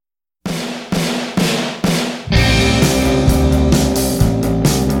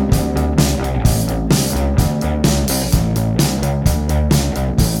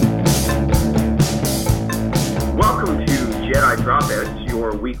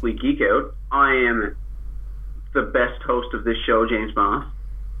Weekly Geek Out. I am the best host of this show, James Moss.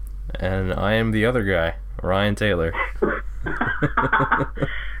 And I am the other guy, Ryan Taylor.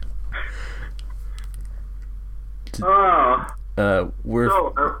 So,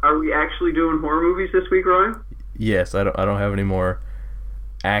 are we actually doing horror movies this week, Ryan? Yes, I don't have any more.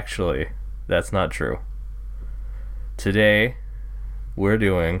 Actually, that's not true. Today, we're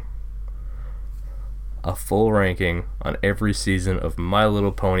doing a full ranking on every season of My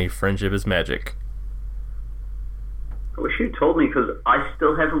Little Pony: Friendship is Magic. I wish you told me, because I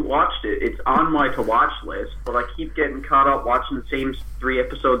still haven't watched it. It's on my to-watch list, but I keep getting caught up watching the same 3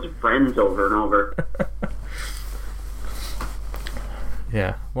 episodes of Friends over and over.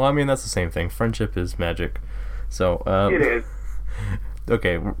 Yeah, well, I mean, that's the same thing. Friendship is magic. So, it is.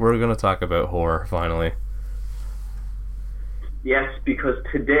 Okay, we're going to talk about horror, finally. Yes, because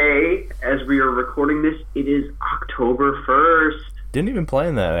today, as we are recording this, it is October 1st. Didn't even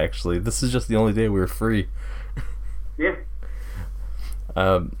plan that, actually. This is just the only day we were free. Yeah.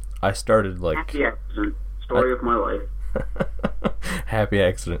 I started, like... Happy accident. Story of my life. Happy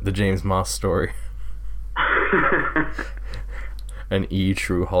accident. The James Moss story. An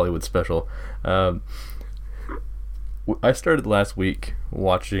true Hollywood special. I started last week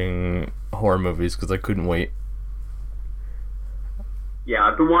watching horror movies because I couldn't wait. Yeah,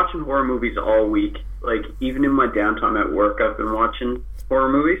 I've been watching horror movies all week. Like, even in my downtime at work, I've been watching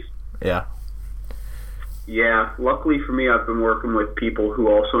horror movies. Yeah. Yeah, luckily for me, I've been working with people who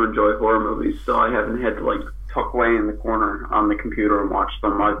also enjoy horror movies, so I haven't had to, like, tuck away in the corner on the computer and watch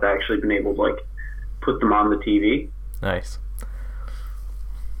them. I've actually been able to, like, put them on the TV. Nice.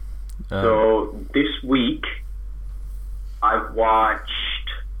 So, this week, I've watched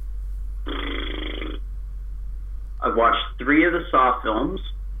 3 of the Saw films.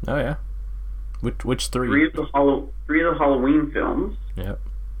 Oh, yeah. Which 3? 3 of the Halloween films. Yep.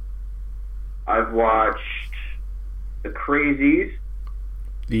 I've watched The Crazies.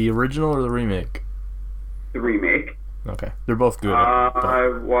 The original or the remake? The remake. Okay. They're both good. I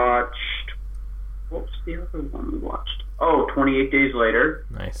watched... What was the other one we watched? Oh, 28 Days Later.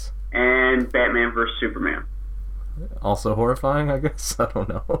 Nice. And Batman vs. Superman. Also horrifying, I guess? I don't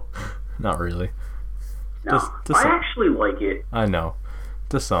know. Not really. No, I actually like it. I know.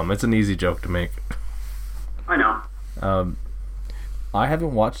 To some. It's an easy joke to make. I know. I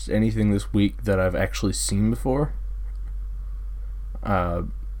haven't watched anything this week that I've actually seen before.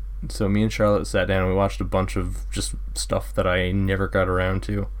 So me and Charlotte sat down and we watched a bunch of just stuff that I never got around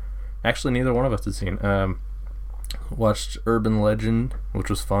to. Actually, neither one of us had seen. Watched Urban Legend, which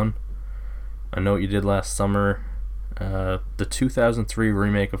was fun. I Know What You Did Last Summer. The 2003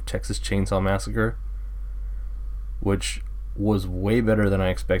 remake of Texas Chainsaw Massacre, which was way better than I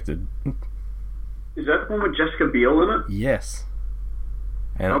expected. Is that the one with Jessica Biel in it? Yes.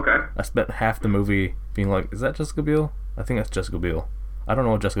 And okay. I spent half the movie being like, is that Jessica Biel? I think that's Jessica Biel. I don't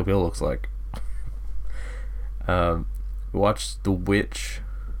know what Jessica Biel looks like. We watched The Witch,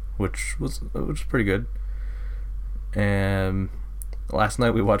 which was pretty good. And last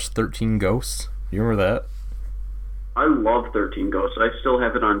night we watched 13 Ghosts. You remember that? I love 13 Ghosts. I still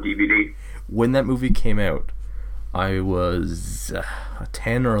have it on DVD. When that movie came out, I was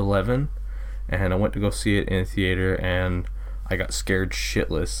 10 or 11, and I went to go see it in a theater, and I got scared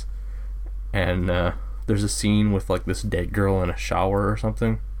shitless. And there's a scene with like this dead girl in a shower or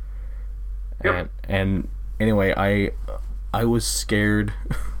something. Yep. And anyway, I was scared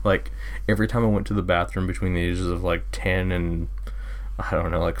like every time I went to the bathroom between the ages of like 10 and I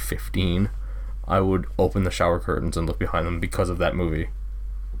don't know, like 15, I would open the shower curtains and look behind them because of that movie.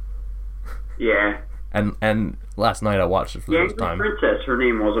 Yeah. And last night I watched it for the first time. Princess, her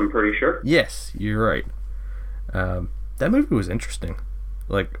name was, I'm pretty sure. Yes, you're right. That movie was interesting.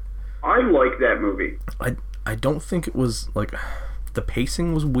 Like, I like that movie. I don't think it was like the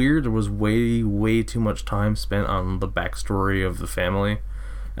pacing was weird. There was way too much time spent on the backstory of the family,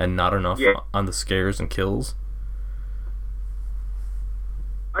 and not enough on the scares and kills.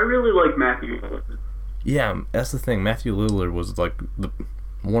 I really like Matthew Lillard. Yeah, that's the thing. Matthew Lillard was like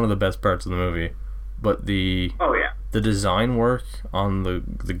one of the best parts of the movie, but the design work on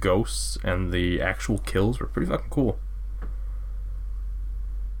the ghosts and the actual kills were pretty fucking cool.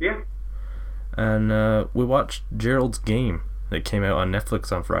 Yeah. And we watched Gerald's Game that came out on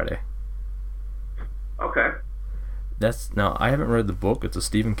Netflix on Friday. Okay. Now I haven't read the book. It's a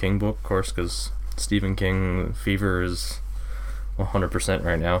Stephen King book, of course, because Stephen King fever is 100%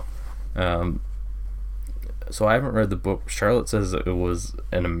 right now. So I haven't read the book. Charlotte says it was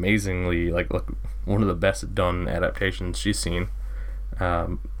an amazingly like one of the best done adaptations she's seen. I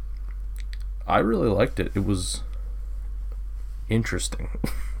really liked it. It was interesting.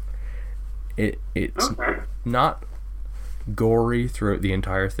 It's Okay. not gory throughout the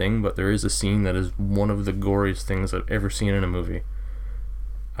entire thing, but there is a scene that is one of the goriest things I've ever seen in a movie.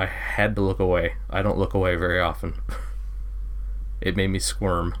 I had to look away. I don't look away very often. It made me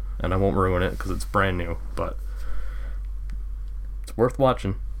squirm, and I won't ruin it because it's brand new, but it's worth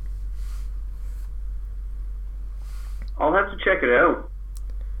watching. I'll have to check it out.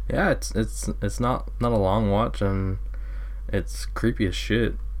 Yeah, it's not a long watch, and it's creepy as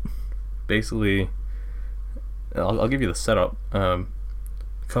shit. Basically, I'll give you the setup.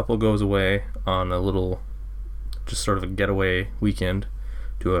 Couple goes away on a little, just sort of a getaway weekend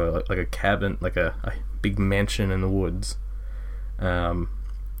to a cabin, like a big mansion in the woods.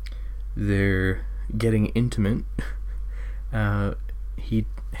 They're getting intimate. He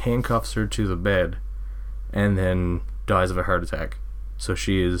handcuffs her to the bed and then dies of a heart attack. So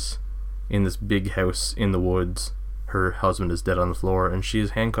she is in this big house in the woods. Her husband is dead on the floor, and she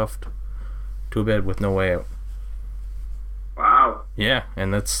is handcuffed to a bed with no way out. Wow. Yeah,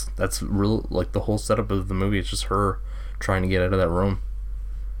 and that's real. Like, the whole setup of the movie is just her trying to get out of that room.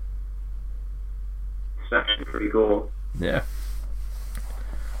 It's actually pretty cool. Yeah.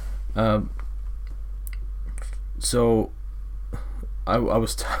 So I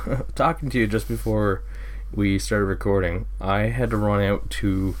was talking to you just before we started recording. I had to run out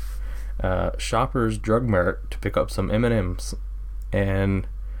to Shoppers Drug Mart to pick up some M&Ms, and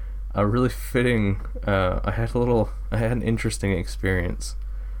a really fitting. I had an interesting experience.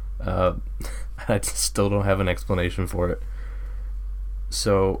 I still don't have an explanation for it.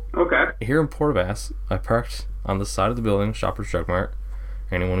 So Okay. here in Port Bass, I parked on the side of the building, Shoppers Drug Mart.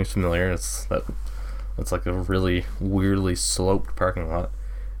 Anyone who's familiar, it's like a really weirdly sloped parking lot.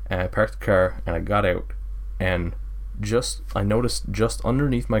 And I parked the car and I got out, and I noticed just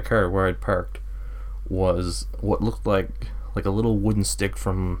underneath my car where I'd parked was what looked like a little wooden stick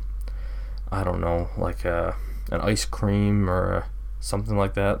from, I don't know, like an ice cream or something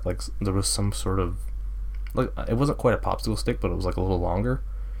like that. Like, there was some sort of, like, it wasn't quite a popsicle stick, but it was like a little longer,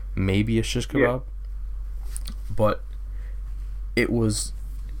 maybe a shish kebab. Yeah. But it was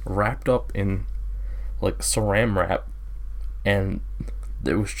wrapped up in like saran wrap, and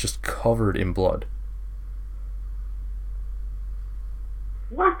it was just covered in blood.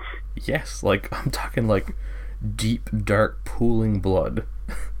 What? Yes, like, I'm talking like deep, dark, pooling blood.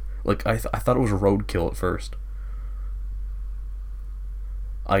 Like, I thought it was roadkill at first.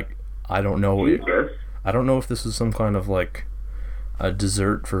 I don't know. Jesus. I don't know if this is some kind of like a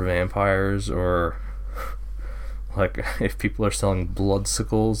dessert for vampires, or like if people are selling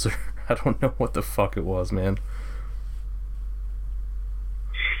bloodsickles, or I don't know what the fuck it was, man.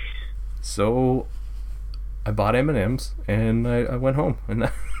 So I bought M&Ms and I went home,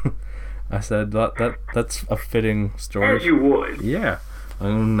 and I said that's a fitting story. As you would. Yeah,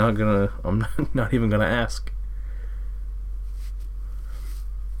 I'm not even gonna ask.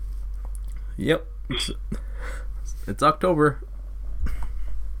 Yep, it's October.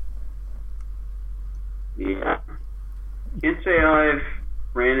 Yeah. Can't say I've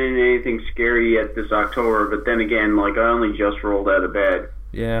ran into anything scary yet this October, but then again, like, I only just rolled out of bed.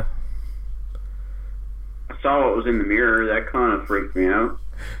 Yeah. I saw what was in the mirror. That kind of freaked me out.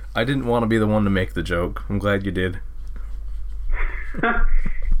 I didn't want to be the one to make the joke. I'm glad you did.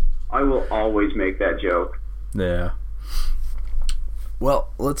 I will always make that joke. Yeah.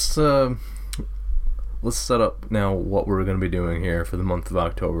 Well, let's set up now what we're going to be doing here for the month of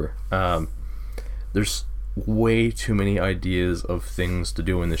October. There's way too many ideas of things to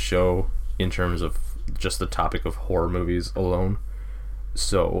do in the show in terms of just the topic of horror movies alone.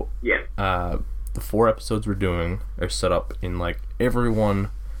 So, yeah. The 4 episodes we're doing are set up in, like,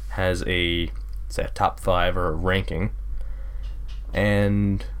 everyone has a top 5 or a ranking,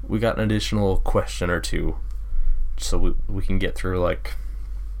 and we got an additional question or two, so we can get through, like,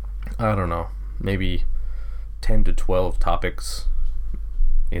 I don't know, maybe 10 to 12 topics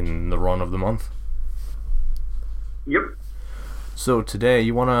in the run of the month. Yep. So today,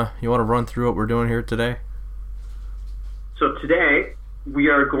 you wanna run through what we're doing here today? So today, we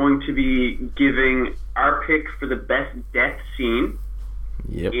are going to be giving our pick for the best death scene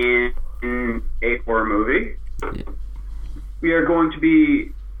in a horror movie. Yep. We are going to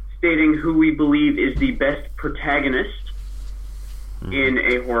be stating who we believe is the best protagonist in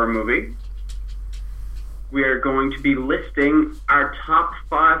a horror movie. We are going to be listing our top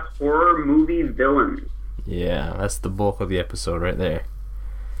 5 horror movie villains. Yeah, that's the bulk of the episode right there.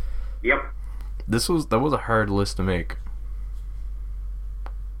 Yep. That was a hard list to make.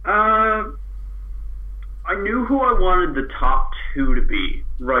 I knew who I wanted the top 2 to be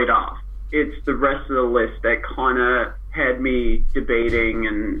right off. It's the rest of the list that kind of had me debating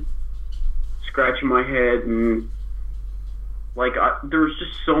and scratching my head, and like there was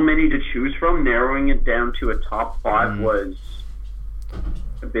just so many to choose from. Narrowing it down to a top 5 was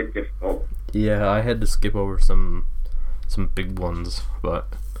a bit difficult. Yeah, I had to skip over some big ones, but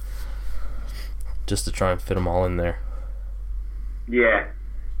just to try and fit them all in there. Yeah.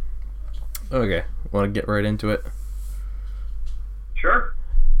 Okay, want to get right into it? Sure.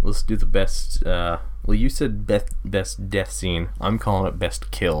 Let's do the best. Well, you said best death scene. I'm calling it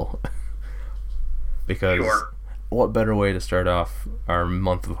best kill. Because sure. What better way to start off our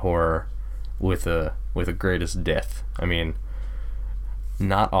month of horror with a greatest death? I mean,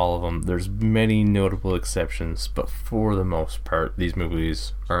 not all of them. There's many notable exceptions, but for the most part, these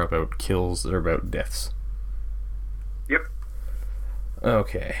movies are about kills. They're about deaths. Yep.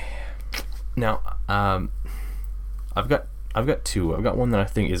 Okay. Now, I've got two. I've got one that I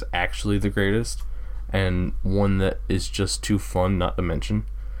think is actually the greatest, and one that is just too fun not to mention.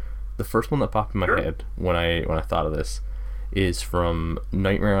 The first one that popped in my head when I thought of this is from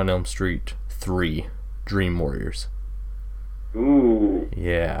Nightmare on Elm Street 3: Dream Warriors. Ooh.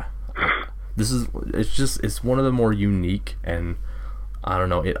 Yeah. It's one of the more unique, and I don't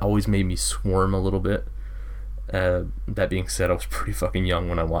know, it always made me squirm a little bit. That being said, I was pretty fucking young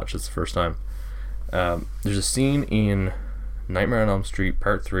when I watched this the first time. There's a scene in Nightmare on Elm Street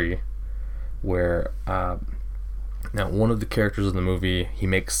Part 3 where now one of the characters in the movie, he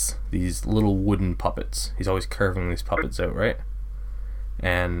makes these little wooden puppets. He's always carving these puppets out, right?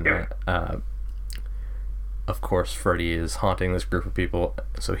 And of course Freddy is haunting this group of people,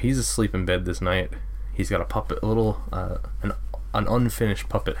 so he's asleep in bed this night. He's got a puppet, an unfinished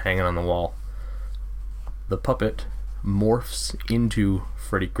puppet hanging on the wall. The puppet morphs into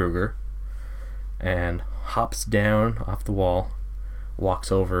Freddy Krueger and hops down off the wall,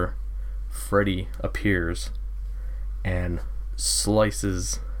 walks over. Freddy appears and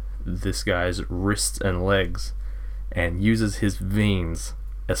slices this guy's wrists and legs and uses his veins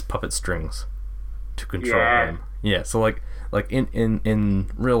as puppet strings to control him. Yeah, so like in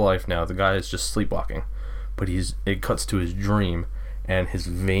real life now, the guy is just sleepwalking, but it cuts to his dream and his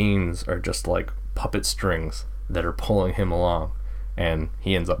veins are just like puppet strings that are pulling him along, and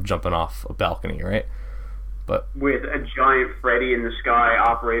he ends up jumping off a balcony, right? But with a giant Freddy in the sky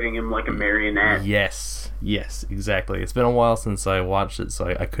operating him like a marionette. Yes, exactly. It's been a while since I watched it,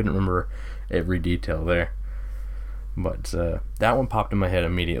 so I couldn't remember every detail there. But that one popped in my head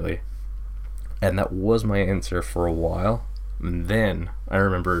immediately, and that was my answer for a while. And then I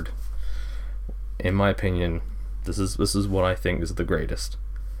remembered, in my opinion, this is what I think is the greatest.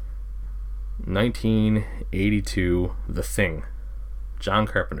 1982, The Thing, John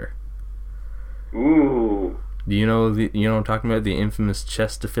Carpenter. Ooh. Do you know what I'm talking about? The infamous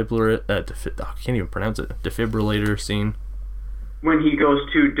chest defibrillator. I can't even pronounce it. Defibrillator scene. When he goes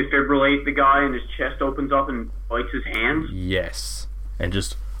to defibrillate the guy and his chest opens up and bites his hands. Yes, and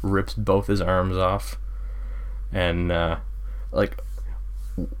just rips both his arms off. And like,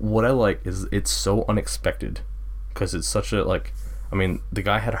 what I like is it's so unexpected, because it's such a like. I mean, the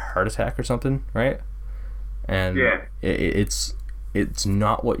guy had a heart attack or something, right? And yeah, it's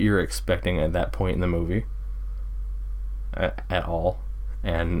not what you're expecting at that point in the movie at all,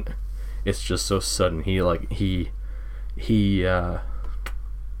 and it's just so sudden. He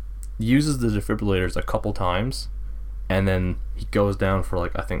uses the defibrillators a couple times, and then he goes down for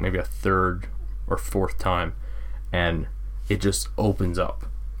like I think maybe a third or fourth time, and it just opens up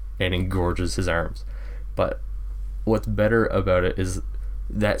and engorges his arms. But what's better about it is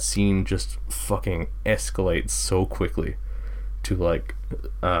that scene just fucking escalates so quickly to like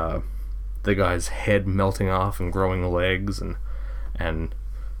the guy's head melting off and growing legs and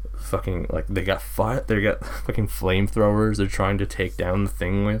fucking like they got fucking flamethrowers they're trying to take down the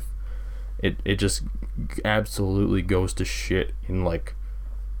thing with. It just absolutely goes to shit in like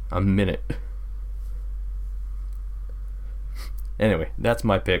a minute. Anyway, that's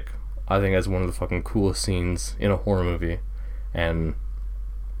my pick. I think that's one of the fucking coolest scenes in a horror movie, and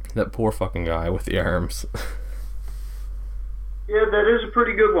that poor fucking guy with the arms. Yeah, that is a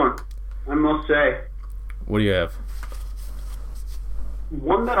pretty good one, I must say. What do you have?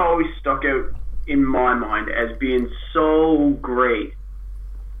 One that always stuck out in my mind as being so great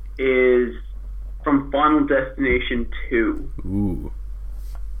is from Final Destination 2. Ooh.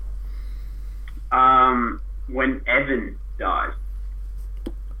 When Evan dies.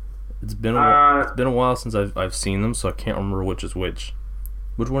 It's been a while since I've seen them, so I can't remember which is which.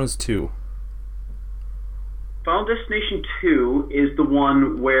 Which one is 2? Final Destination 2 is the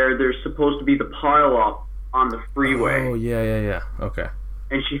one where there's supposed to be the pile-up on the freeway. Oh, yeah. Okay.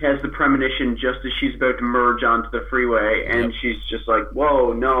 And she has the premonition just as she's about to merge onto the freeway, and she's just like,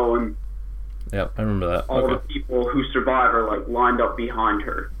 whoa, no, and Yep, I remember that. All the people who survive are like lined up behind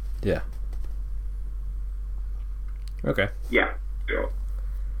her. Yeah. Okay. Yeah. So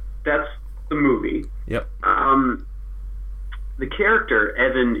that's the movie. Yep. The character,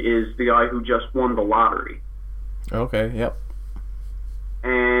 Evan, is the guy who just won the lottery. Okay, yep.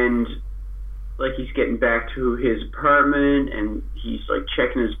 And, like, he's getting back to his apartment, and he's, like,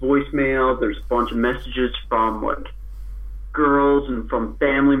 checking his voicemail. There's a bunch of messages from, like, girls and from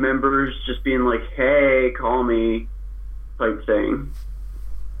family members just being like, hey, call me, type thing.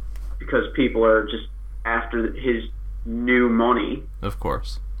 Because people are just after his new money. Of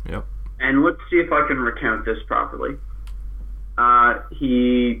course, yep. And let's see if I can recount this properly.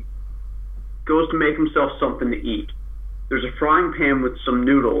 He goes to make himself something to eat. There's a frying pan with some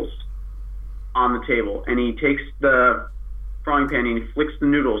noodles on the table, and he takes the frying pan and he flicks the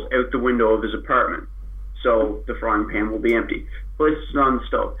noodles out the window of his apartment, so the frying pan will be empty. Places it on the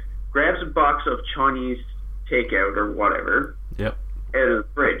stove. Grabs a box of Chinese takeout or whatever. Yep. Out of the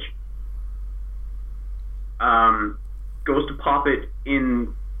fridge. Goes to pop it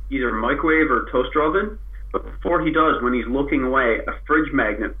in either a microwave or a toaster oven. But before he does, when he's looking away, a fridge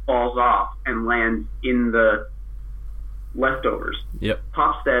magnet falls off and lands in the leftovers. Yep.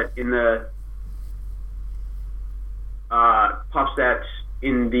 Pops that in the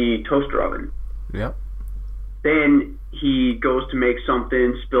toaster oven. Yep. Then he goes to make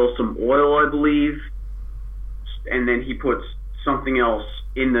something, spills some oil, I believe, and then he puts something else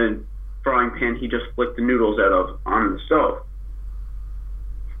in the frying pan he just flicked the noodles out of on the stove.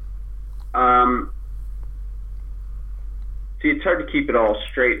 See, it's hard to keep it all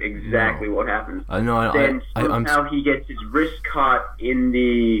straight exactly what happens. I know. Then somehow he gets his wrist caught in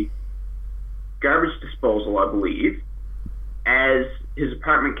the garbage disposal, I believe, as his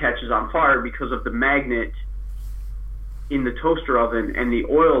apartment catches on fire because of the magnet in the toaster oven and the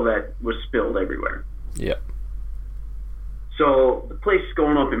oil that was spilled everywhere. Yep. So the place is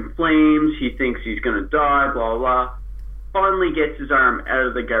going up in flames. He thinks he's going to die, blah, blah, blah. Finally gets his arm out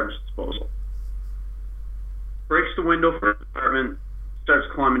of the garbage disposal. Breaks the window for his apartment, starts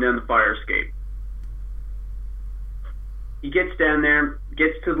climbing down the fire escape. He gets down there,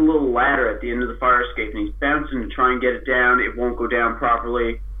 gets to the little ladder at the end of the fire escape, and he's bouncing to try and get it down. It won't go down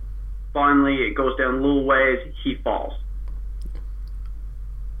properly. Finally, it goes down a little ways. He falls.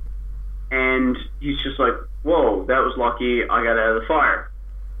 And he's just like, whoa, that was lucky. I got out of the fire.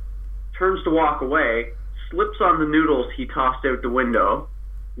 Turns to walk away, slips on the noodles he tossed out the window,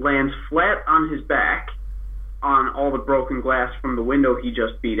 lands flat on his back on all the broken glass from the window he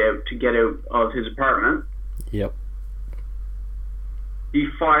just beat out to get out of his apartment. Yep. The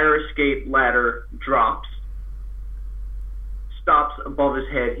fire escape ladder drops, stops above his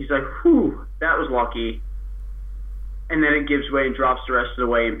head. He's like, whew, that was lucky. And then it gives way and drops the rest of the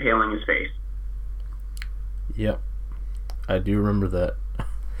way, impaling his face. Yep. I do remember that.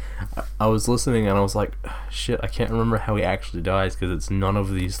 I was listening and I was like, shit, I can't remember how he actually dies because it's none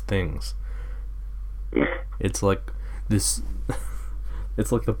of these things. It's like this...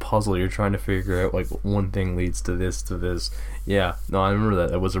 It's like the puzzle. You're trying to figure out, like, one thing leads to this, to this. Yeah, no, I remember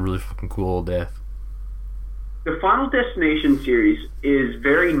that. That was a really fucking cool death. The Final Destination series is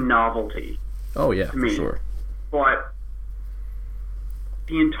very novelty. Oh, yeah, for sure. But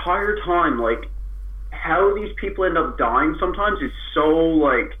the entire time, like, how these people end up dying sometimes is so,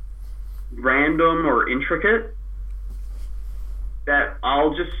 like, random or intricate that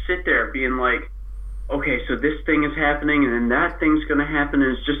I'll just sit there being like, okay, so this thing is happening, and then that thing's going to happen,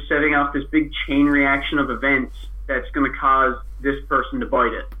 and it's just setting off this big chain reaction of events that's going to cause this person to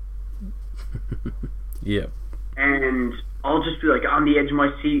bite it. Yeah. And I'll just be, like, on the edge of my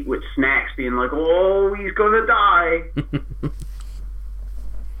seat with snacks, being like, oh, he's going to die.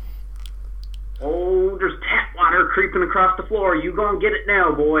 Oh, there's tap water creeping across the floor. You gonna get it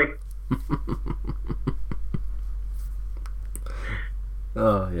now, boy.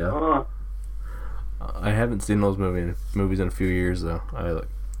 Oh, yeah. I haven't seen those movies in a few years though.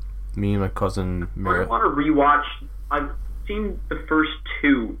 Me and my cousin I want to rewatch. I've seen the first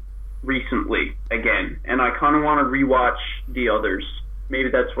two recently again, and I kind of want to rewatch the others. Maybe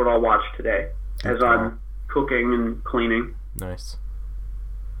that's what I'll watch today as I'm cooking and cleaning. Nice.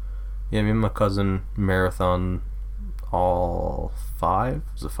 Yeah, me and my cousin marathon all 5.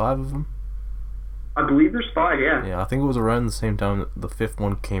 Was it 5 of them? I believe there's 5. Yeah. Yeah, I think it was around the same time that the 5th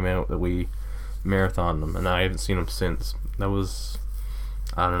one came out that we marathoned them, and I haven't seen them since. That was,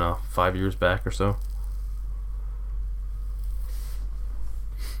 I don't know, 5 years back or so.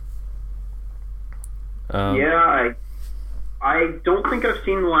 Yeah, I don't think I've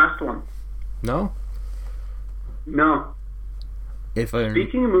seen the last one. No? No. if I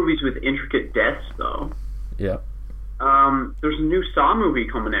Speaking of movies with intricate deaths, though, yeah. There's a new Saw movie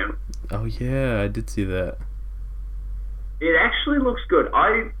coming out. Oh yeah, I did see that. It actually looks good.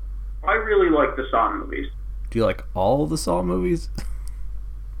 I really like the Saw movies. Do you like all of the Saw movies?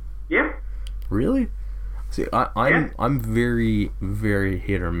 Yeah. Really? See, I'm very, very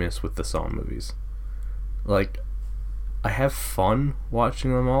hit or miss with the Saw movies. Like, I have fun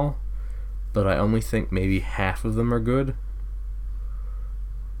watching them all, but I only think maybe half of them are good.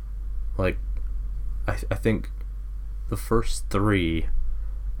 Like, I think the first three,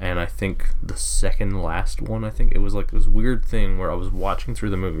 and I think the second last one, I think it was like this weird thing where I was watching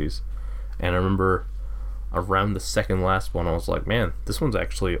through the movies, and I remember around the second last one I was like, man, this one's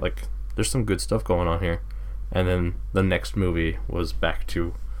actually, like, there's some good stuff going on here. And then the next movie was back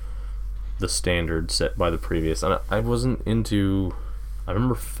to the standard set by the previous, and I wasn't into, I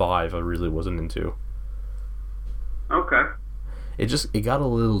remember 5 I really wasn't into. Okay. It got a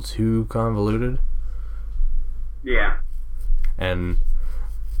little too convoluted. Yeah. And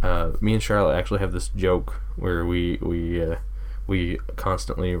me and Charlotte actually have this joke where we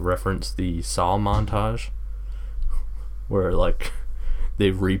constantly reference the Saw montage, where like they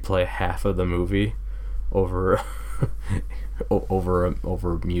replay half of the movie over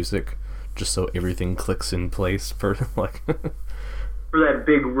over music, just so everything clicks in place for like for that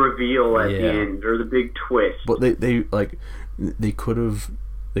big reveal at the end, or the big twist. But they could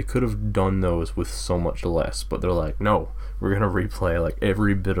have done those with so much less, but they're like, no, we're gonna replay like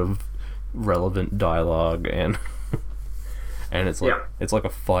every bit of relevant dialogue, and and it's like it's like a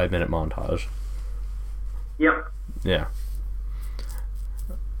 5-minute montage. Yep. Yeah.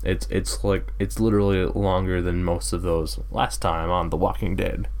 It's like, it's literally longer than most of those last time on The Walking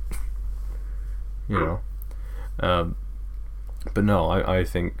Dead. You know? But no, I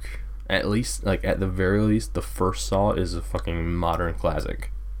think at least, like, at the very least, the first Saw is a fucking modern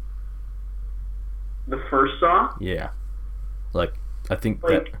classic. The first Saw? Yeah. Like, I think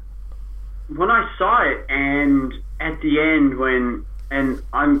like, when I saw it, and at the end and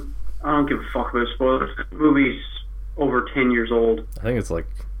I don't give a fuck about spoilers. The movie's over 10 years old. I think it's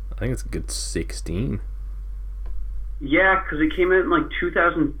a good 16. Yeah, because it came out in like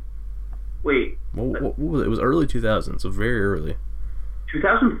 2000. Wait. Well, it was early 2000s, so very early.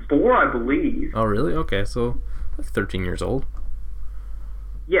 2004, I believe. Oh, really? Okay, so like 13 years old.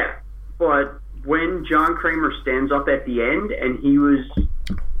 Yeah, but when John Kramer stands up at the end and he was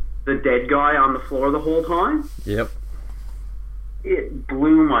the dead guy on the floor the whole time. Yep. It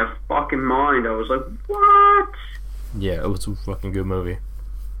blew my fucking mind. I was like, what? Yeah, it was a fucking good movie.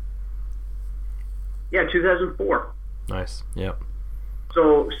 Yeah, 2004. Nice. Yep.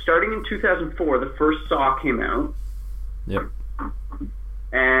 So, starting in 2004, the first Saw came out. Yep.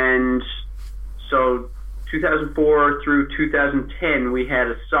 And so, 2004 through 2010, we had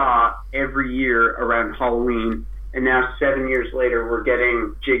a Saw every year around Halloween. And now, 7 years later, we're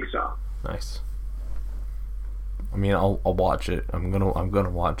getting Jigsaw. Nice. I mean, I'll watch it. I'm gonna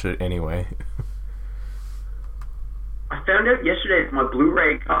watch it anyway. I found out yesterday that my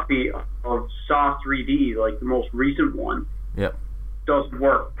Blu-ray copy of Saw 3D, like the most recent one, yep, doesn't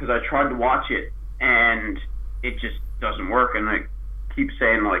work, because I tried to watch it and it just doesn't work, and I keep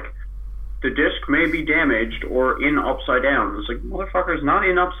saying like, the disc may be damaged or in upside down. It's like, motherfucker, it's not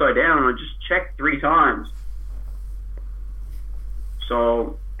in upside down. I just checked 3 times.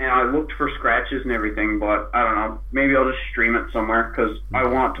 So, and I looked for scratches and everything, but I don't know. Maybe I'll just stream it somewhere, because I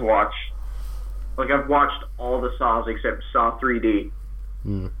want to watch. Like, I've watched all the Saws except Saw 3D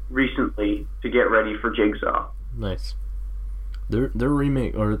recently to get ready for Jigsaw. Nice. They're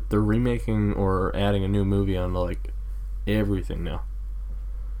remaking or adding a new movie on like everything now.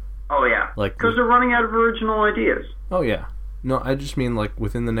 Oh yeah, like because they're running out of original ideas. Oh yeah. No, I just mean like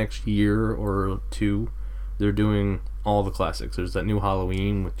within the next year or 2, they're doing all the classics. There's that new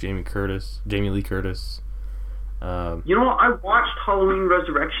Halloween with Jamie Lee Curtis. You know, I watched Halloween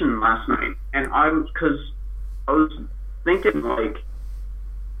Resurrection last night, and because I was thinking, like,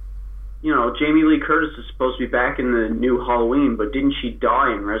 you know, Jamie Lee Curtis is supposed to be back in the new Halloween, but didn't she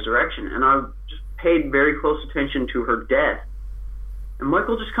die in Resurrection? And I just paid very close attention to her death. And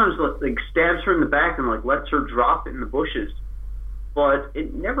Michael just kind of like stabs her in the back and like lets her drop in the bushes, but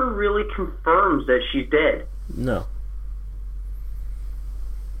it never really confirms that she's dead. No.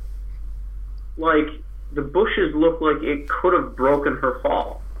 Like, the bushes look like it could have broken her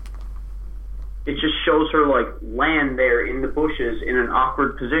fall. It just shows her, like, land there in the bushes in an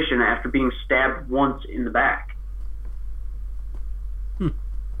awkward position after being stabbed once in the back.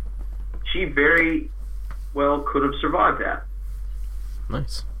 She very well could have survived that.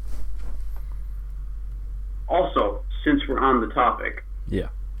 Nice. Also, since we're on the topic. Yeah.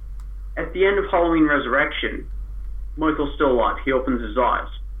 At the end of Halloween Resurrection, Michael's still alive. He opens his eyes.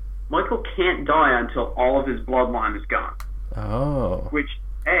 Michael can't die until all of his bloodline is gone. Oh. Which,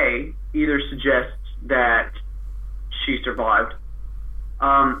 A, either suggests that she survived.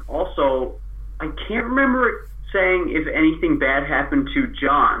 Also, I can't remember it saying if anything bad happened to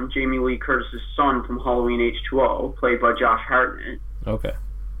John, Jamie Lee Curtis's son from Halloween H2O, played by Josh Hartnett. Okay.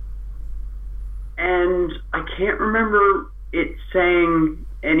 And I can't remember it saying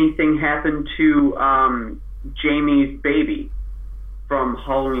anything happened to Jamie's baby from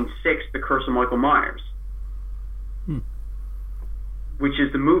Halloween 6, The Curse of Michael Myers. Which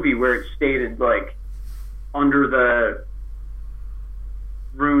is the movie where it stated, like, under the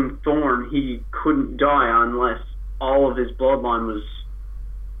rune thorn, he couldn't die unless all of his bloodline was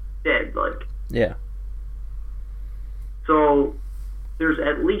dead, like. Yeah. So, there's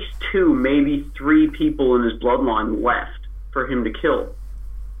at least 2, maybe 3 people in his bloodline left for him to kill.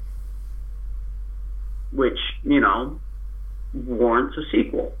 Which, you know, warrants a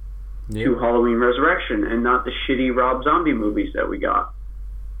sequel to Halloween Resurrection and not the shitty Rob Zombie movies that we got.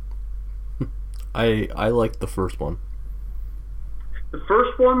 I liked the first one. The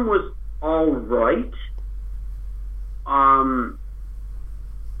first one was alright.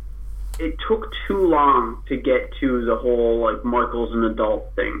 It took too long to get to the whole, like, Michael's an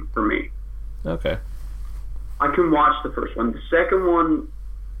adult thing for me. Okay. I can watch the first one. The second one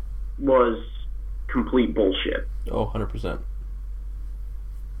was complete bullshit. Oh, 100%.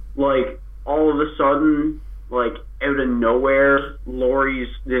 Like, all of a sudden, like, out of nowhere, Laurie's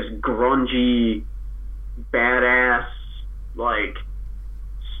this grungy, badass, like,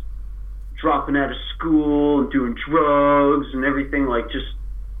 dropping out of school and doing drugs and everything, like, just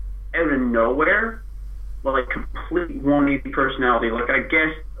out of nowhere. Like, complete 180 personality. Like, I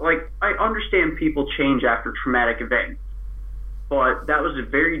guess, like, I understand people change after traumatic events, but that was a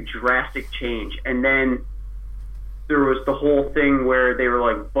very drastic change. And then there was the whole thing where they were,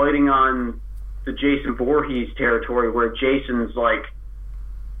 like, biting on the Jason Voorhees territory, where Jason's, like,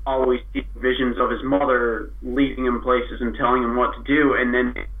 always seeing visions of his mother leading him places and telling him what to do, and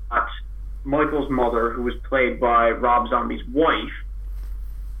then got Michael's mother, who was played by Rob Zombie's wife,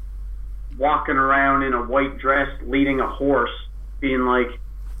 walking around in a white dress, leading a horse, being like,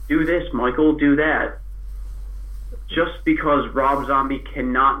 do this, Michael, do that. Just because Rob Zombie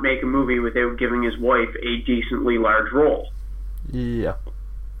cannot make a movie without giving his wife a decently large role. Yeah.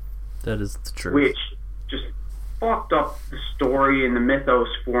 That is the truth. Which just fucked up the story and the mythos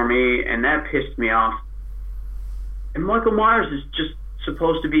for me, and that pissed me off. And Michael Myers is just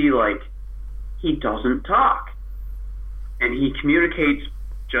supposed to be like, he doesn't talk. And he communicates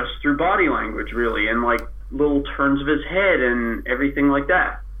just through body language, really, and like little turns of his head and everything like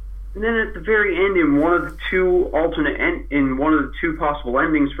that. And then at the very end, in one of the two possible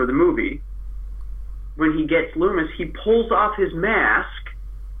endings for the movie, when he gets Loomis, he pulls off his mask.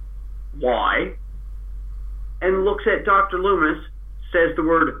 Why? And looks at Dr. Loomis, says the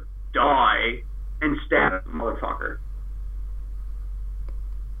word die, and stabs the motherfucker.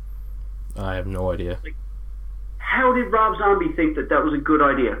 I have no idea. Like, how did Rob Zombie think that that was a good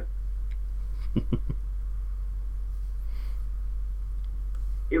idea?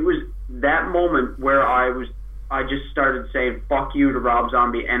 It was that moment where I just started saying fuck you to Rob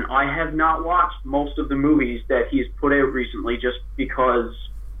Zombie, and I have not watched most of the movies that he's put out recently just because,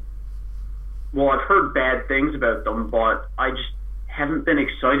 well, I've heard bad things about them, but I just haven't been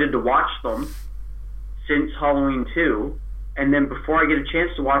excited to watch them since Halloween 2. And then before I get a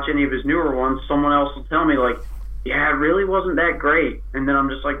chance to watch any of his newer ones, someone else will tell me, like, yeah, it really wasn't that great. And then I'm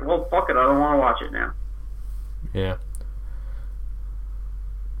just like, well, fuck it, I don't want to watch it now. Yeah.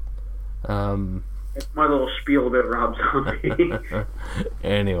 That's my little spiel about Rob Zombie.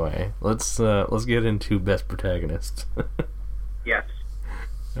 Anyway, let's get into best protagonist. Yes.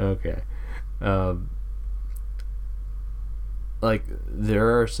 Okay. Like,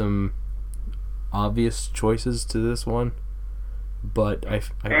 there are some obvious choices to this one, but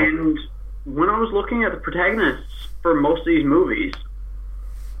and when I was looking at the protagonists for most of these movies,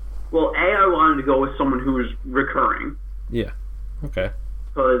 well, I wanted to go with someone who was recurring. Yeah. Okay.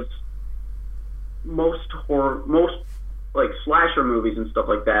 Because most like slasher movies and stuff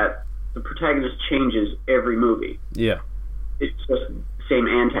like that, the protagonist changes every movie. Yeah. It's just the same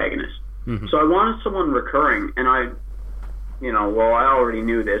antagonist. Mm-hmm. So I wanted someone recurring, and I already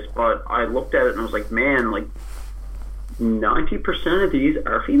knew this, but I looked at it and I was like, man, like 90% of these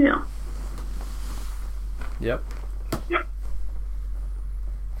are female. Yep.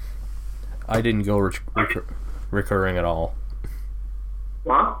 I didn't go recurring at all.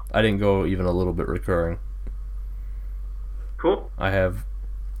 What? I didn't go even a little bit recurring. Cool. I have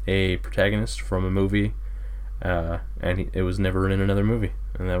a protagonist from a movie, and it was never in another movie,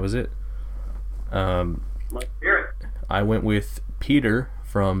 and that was it. Let's hear it. I went with Peter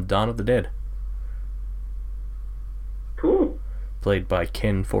from Dawn of the Dead. Cool. Played by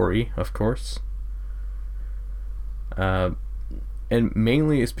Ken Foree, of course. And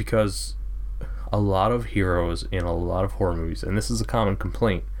mainly it's because a lot of heroes in a lot of horror movies, and this is a common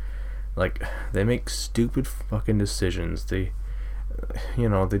complaint, like, they make stupid fucking decisions. They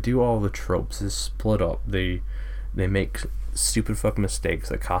do all the tropes. They split up. They make stupid fucking mistakes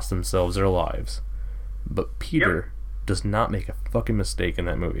that cost themselves their lives. But Peter does not make a fucking mistake in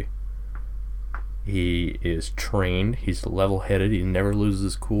that movie. He is trained. He's level-headed. He never loses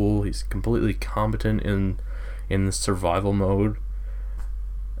his cool. He's completely competent in the survival mode.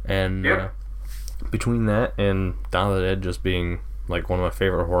 And between that and Dawn of the Dead just being like one of my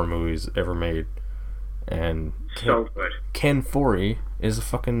favorite horror movies ever made, and so good. Ken Foree is a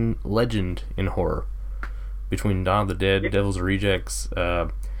fucking legend in horror. Between Dawn of the Dead, Devil's Rejects,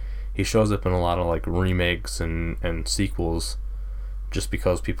 he shows up in a lot of like remakes and sequels, just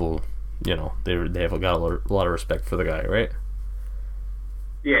because people, they have got a lot of respect for the guy, right?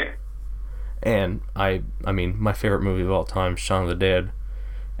 Yeah. And I mean, my favorite movie of all time, Shaun of the Dead,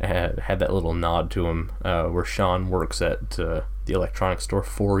 had that little nod to him, where Shaun works at the electronics store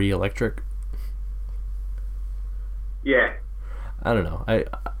 4E Electric. Yeah. I don't know. I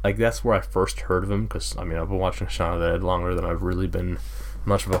like, that's where I first heard of him, because I've been watching Shaun of the Dead longer than I've really been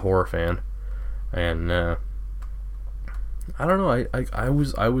much of a horror fan, and I don't know. I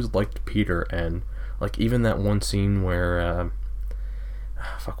always liked Peter, and like even that one scene where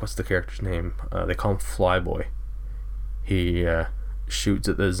what's the character's name? They call him Flyboy. He shoots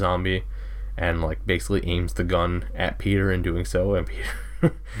at the zombie and like basically aims the gun at Peter in doing so, and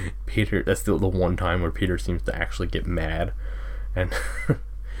Peter, that's the one time where Peter seems to actually get mad and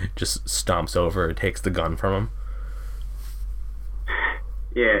just stomps over and takes the gun from him.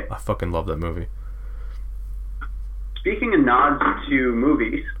 Yeah. I fucking love that movie. Speaking of nods to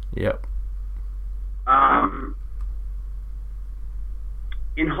movies. Yep.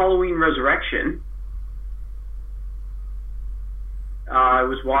 In Halloween Resurrection, I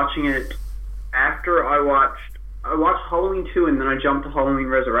was watching it after I watched Halloween 2, and then I jumped to Halloween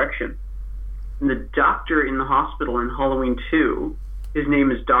Resurrection. And the doctor in the hospital in Halloween 2, his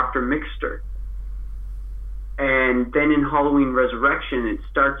name is Dr. Mixter. And then in Halloween Resurrection, it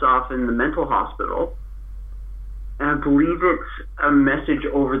starts off in the mental hospital, and I believe it's a message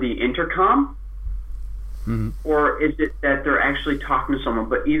over the intercom. Mm-hmm. Or is it that they're actually talking to someone?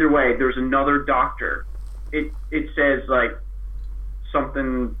 But either way, there's another doctor. It says like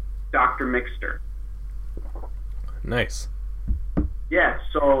something Dr. Mixter. Nice. Yeah,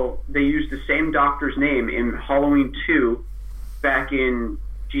 so they used the same doctor's name in Halloween 2 back in,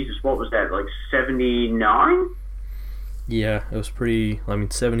 Jesus, what was that, like 79? Yeah, it was pretty,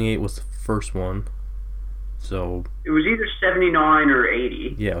 78 was the first one, so... It was either 79 or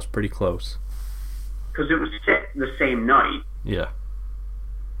 80. Yeah, it was pretty close. Because it was set the same night. Yeah.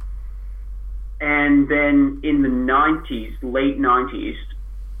 And then in the 90s, late 90s,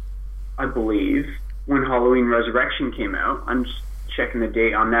 I believe, when Halloween Resurrection came out, I'm just checking the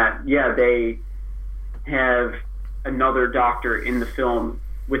date on that. Yeah, they have another doctor in the film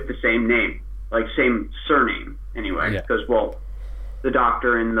with the same name, like same surname, anyway. Because, well, the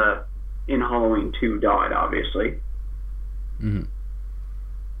doctor in Halloween 2 died, obviously. Mm-hmm.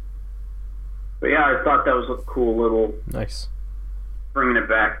 But yeah, I thought that was a cool little... Nice. Bringing it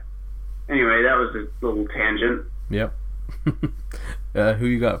back. Anyway, that was a little tangent. Yep. Who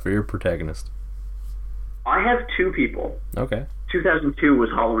you got for your protagonist? I have two people. Okay. 2002 was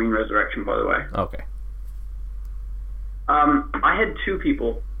Halloween Resurrection, by the way. Okay. I had two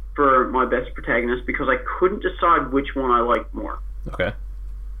people for my best protagonist because I couldn't decide which one I liked more. Okay.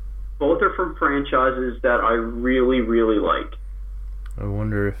 Both are from franchises that I really, really like. I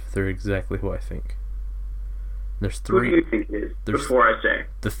wonder if they're exactly who I think. There's three. Who do you think it is, before I say?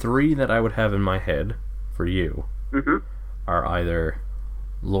 The three that I would have in my head for you are either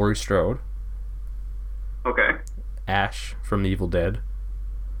Laurie Strode. Okay. Ash from The Evil Dead.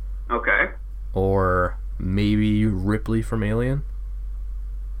 Okay. Or maybe Ripley from Alien.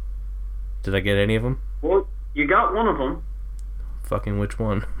 Did I get any of them? Well, you got one of them. Fucking which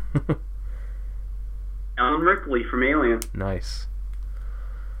one? Ellen Ripley from Alien. Nice.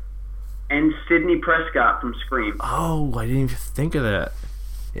 And Sidney Prescott from Scream. Oh, I didn't even think of that.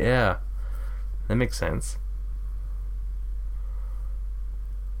 Yeah. That makes sense.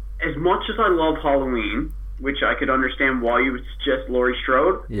 As much as I love Halloween, which I could understand why you would suggest Laurie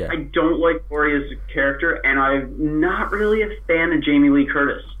Strode. Yeah. I don't like Laurie as a character, and I'm not really a fan of Jamie Lee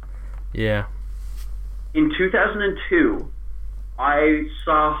Curtis. Yeah. In 2002, I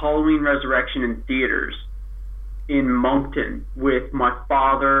saw Halloween Resurrection in theaters in Moncton with my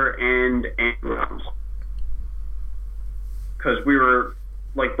father and Aunt Rose. Because we were,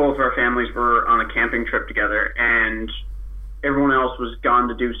 like, both of our families were on a camping trip together, and everyone else was gone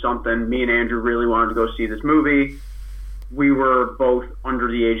to do something. Me and Andrew really wanted to go see this movie. We were both under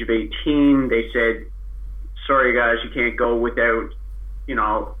the age of 18. They said, sorry guys, you can't go without, you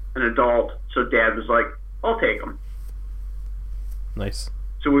know, an adult. So Dad was like, I'll take them. Nice.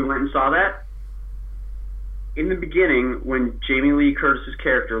 So we went and saw that. In the beginning, when Jamie Lee Curtis's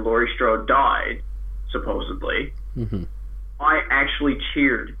character, Laurie Strode, died, supposedly, Mm-hmm. I actually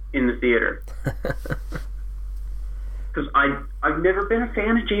cheered in the theater. Because I've never been a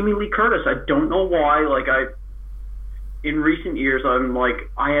fan of Jamie Lee Curtis. I don't know why. Like, in recent years, I'm like,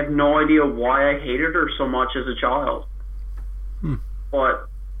 I have no idea why I hated her so much as a child. But,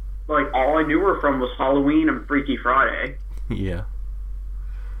 like, all I knew her from was Halloween and Freaky Friday. Yeah.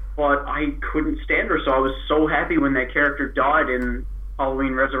 But I couldn't stand her, so I was so happy when that character died in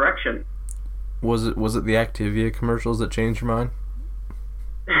Halloween Resurrection. Was it the Activia commercials that changed your mind?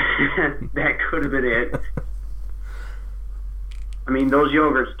 That could have been it. I mean, those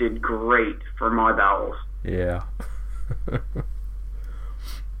yogurts did great for my bowels. Yeah.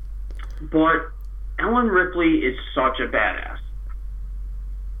 But Ellen Ripley is such a badass.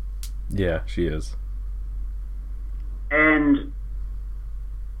 Yeah, she is. And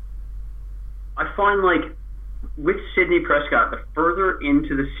I find, like, with Sidney Prescott, the further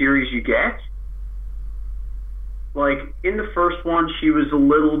into the series you get, like, in the first one, she was a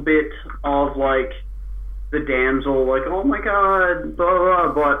little bit of, like, the damsel, like, oh my god, blah,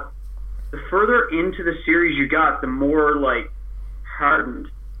 blah, but the further into the series you got, the more, like, hardened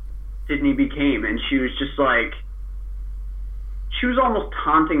Sidney became, and she was just, like, she was almost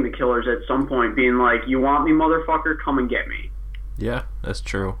taunting the killers at some point, being like, you want me, motherfucker? Come and get me. Yeah, that's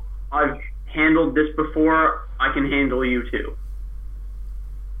true. I've handled this before, I can handle you too.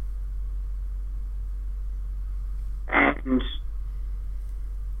 And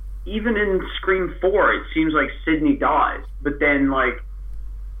even in Scream 4, it seems like Sidney dies. But then, like,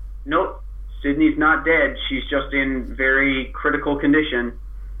 nope, Sidney's not dead. She's just in very critical condition.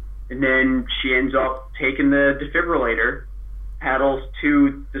 And then she ends up taking the defibrillator, paddles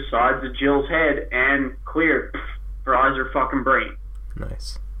to the sides of Jill's head, and cleared. Fries her fucking brain.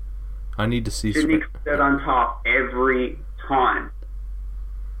 Nice. I need to see Sidney comes out on top every time.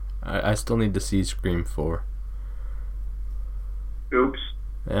 I still need to see Scream 4. Oops.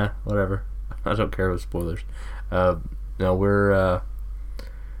 Yeah, whatever. I don't care with spoilers. No, we're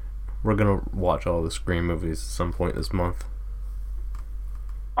gonna watch all the Scream movies at some point this month.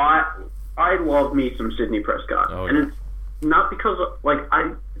 I love me some Sidney Prescott, oh, and yeah. it's not because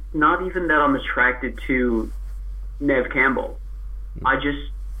not even that I'm attracted to Neve Campbell. I just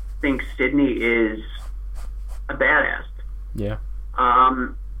think Sidney is a badass. Yeah.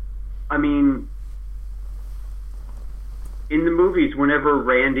 I mean, in the movies, whenever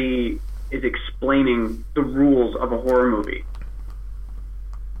Randy is explaining the rules of a horror movie,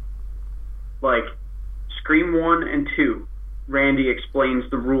 like Scream 1 and 2, Randy explains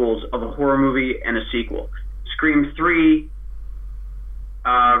the rules of a horror movie and a sequel. Scream 3,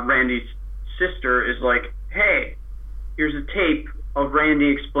 Randy's sister is like, hey, here's a tape of Randy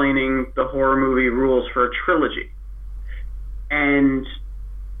explaining the horror movie rules for a trilogy. And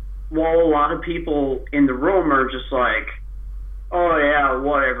while a lot of people in the room are just like, oh yeah,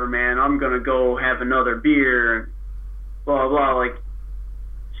 whatever, man, I'm gonna go have another beer, blah, blah, like,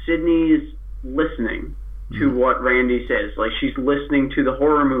 Sydney's listening to what Randy says. Like, she's listening to the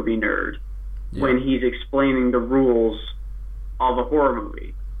horror movie nerd when he's explaining the rules of a horror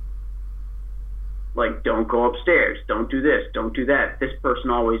movie. Like, don't go upstairs, don't do this, don't do that, this person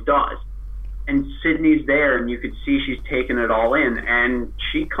always does. And Sydney's there, and you could see she's taking it all in, and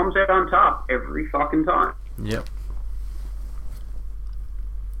she comes out on top every fucking time. Yep.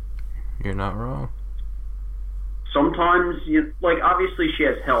 You're not wrong. Sometimes, like, obviously she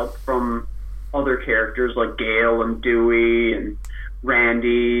has help from other characters like Gail and Dewey and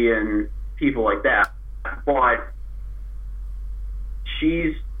Randy and people like that, but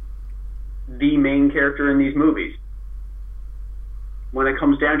she's the main character in these movies. When it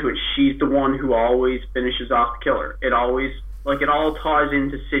comes down to it, she's the one who always finishes off the killer. It always, like, it all ties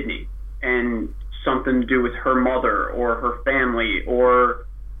into Sydney and something to do with her mother or her family or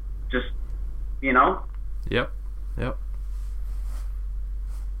just, you know? Yep.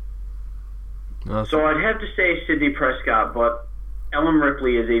 So I'd have to say Sidney Prescott, but Ellen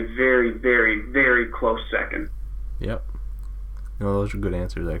Ripley is a very, very, very close second. Yep. No, those are good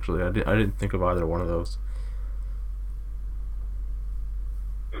answers, actually. I didn't think of either one of those.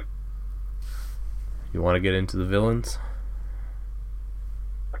 You want to get into the villains?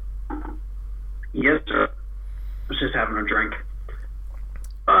 Yes, sir. I was just having a drink.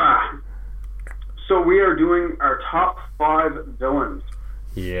 So we are doing our top 5 villains.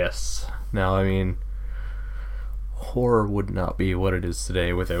 Yes. Now, I mean, horror would not be what it is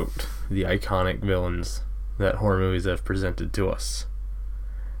today without the iconic villains that horror movies have presented to us.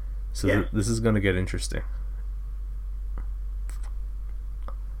 So yes. This is going to get interesting.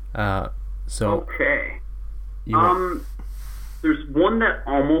 Okay. There's one that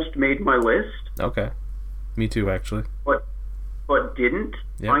almost made my list. Okay. Me too, actually. But didn't.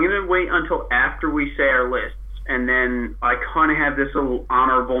 Yep. I'm going to wait until after we say our lists, and then I kind of have this little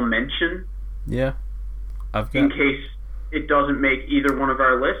honorable mention. Yeah. In case it doesn't make either one of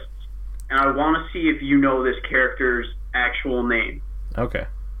our lists. And I want to see if you know this character's actual name. Okay.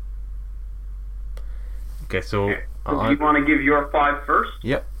 So do you want to give your 5 first?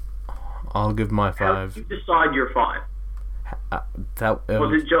 Yep. I'll give my 5. How did you decide your 5?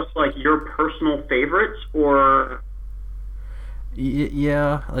 Was it just like your personal favorites, or?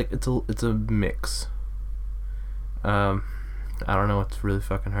 Yeah, like it's a mix. I don't know. It's really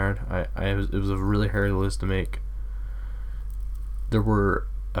fucking hard. It was a really hard list to make. There were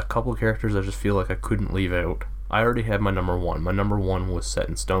a couple characters I just feel like I couldn't leave out. I already had my number 1. My number 1 was set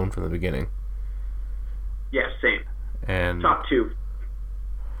in stone from the beginning. Yeah, same. And top 2.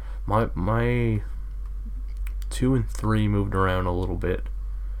 My 2 and 3 moved around a little bit,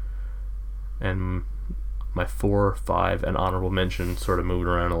 and my 4, 5, and honorable mention sort of moved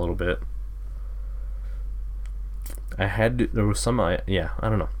around a little bit. There was some, I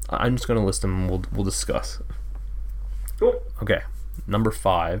don't know. I'm just gonna list them and we'll discuss. Cool. Okay, number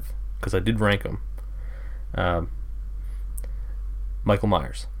 5, because I did rank them. Michael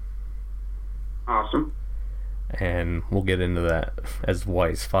Myers. Awesome. And we'll get into that as why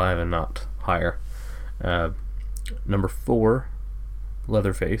he's 5 and not higher. Number 4,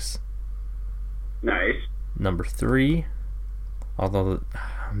 Leatherface. Nice. Number 3, although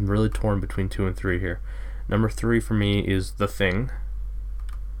I'm really torn between 2 and 3 here. Number 3 for me is The Thing.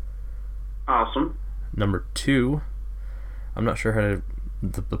 Awesome. Number 2, I'm not sure how to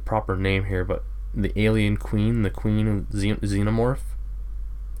the proper name here, but the Alien Queen, the Queen of Xenomorph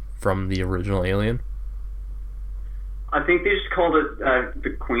from the original Alien. I think they just called it the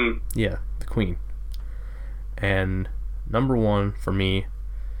Queen. Yeah, the Queen. And number 1 for me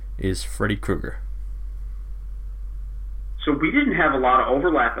is Freddy Krueger. So we didn't have a lot of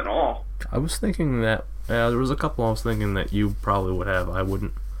overlap at all. I was thinking that there was a couple I was thinking that you probably would have. I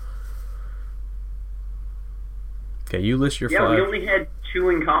wouldn't. Okay, you list your 5. Yeah, we only had 2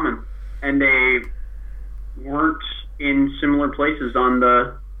 in common, and they weren't in similar places on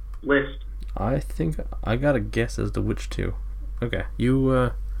the list. I think I got a guess as to which 2. Okay,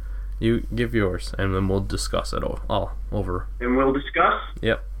 you give yours, and then we'll discuss it all over. And we'll discuss?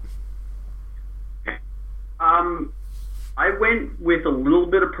 Yep. Okay. I went with a little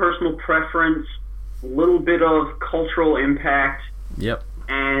bit of personal preference, a little bit of cultural impact. Yep.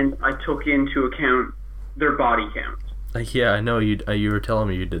 And I took into account their body count. Yeah, I know you were telling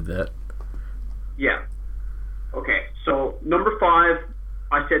me you did that. Yeah. Okay, so number 5,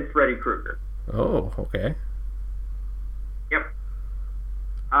 I said Freddy Krueger. Oh, okay. Yep.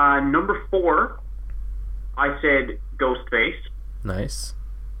 Number 4, I said Ghostface. Nice.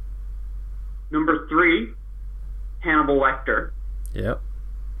 Number 3, Hannibal Lecter. Yep.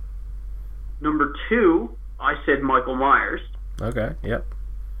 Number 2, I said Michael Myers. Okay, yep.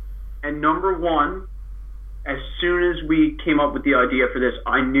 And number 1, as soon as we came up with the idea for this,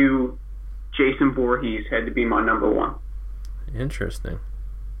 I knew Jason Voorhees had to be my number 1. Interesting.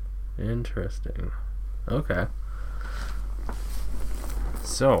 Okay.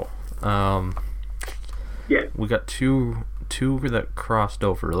 So, yeah, we got two that crossed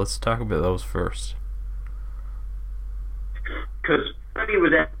over. Let's talk about those first. Because Freddy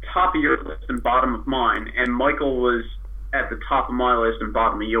was at the top of your list and bottom of mine, and Michael was at the top of my list and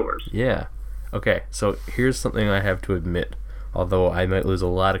bottom of yours. Yeah. Okay, so here's something I have to admit, although I might lose a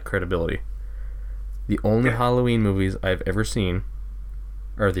lot of credibility. The only Halloween movies I've ever seen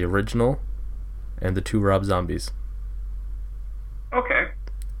are the original and the 2 Rob Zombies. Okay.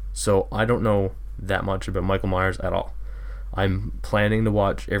 So I don't know that much about Michael Myers at all. I'm planning to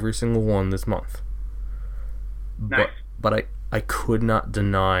watch every single one this month. Nice. But I could not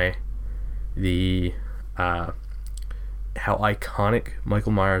deny the how iconic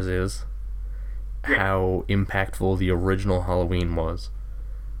Michael Myers is how impactful the original Halloween was,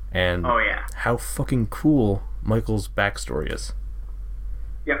 and how fucking cool Michael's backstory is.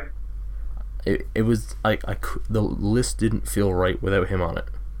 Yep. It was like the list didn't feel right without him on it.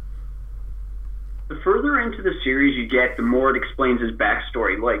 The further into the series you get, the more it explains his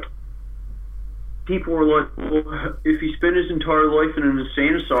backstory. Like, people were like, well, if he spent his entire life in an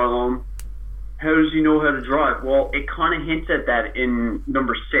insane asylum, how does he know how to drive? Well, it kind of hints at that in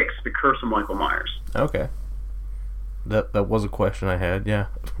number 6, The Curse of Michael Myers. Okay. That was a question I had, yeah.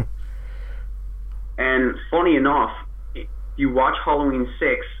 And funny enough, if you watch Halloween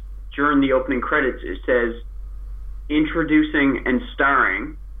 6, during the opening credits, it says, introducing and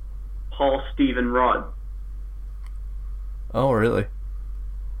starring Paul Stephen Rudd. Oh, really?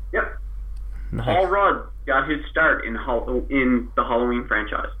 Yep. Nice. Paul Rudd got his start in the Halloween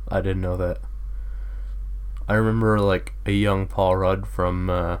franchise. I didn't know that. I remember, like, a young Paul Rudd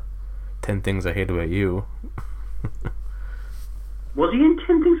from 10 Things I Hate About You. Was he in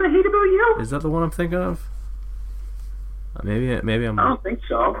 10 Things I Hate About You? Is that the one I'm thinking of? Maybe I'm... I don't think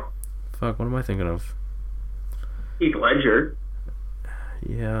so. Fuck, what am I thinking of? Heath Ledger.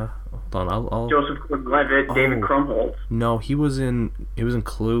 Yeah, hold on, I'll... Joseph Gordon-Levitt, David Krumholtz. No, he was in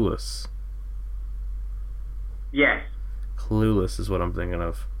Clueless. Yes. Clueless is what I'm thinking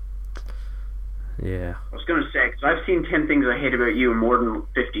of. Yeah. I was going to say, because I've seen 10 Things I Hate About You more than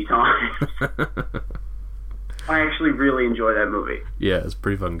 50 times. I actually really enjoy that movie. Yeah, it's a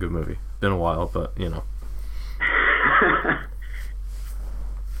pretty fucking good movie. Been a while, but, you know.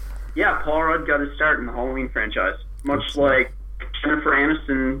 Yeah, Paul Rudd got his start in the Halloween franchise. Much like Jennifer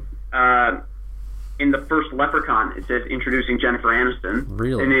Aniston in the first Leprechaun, it says introducing Jennifer Aniston.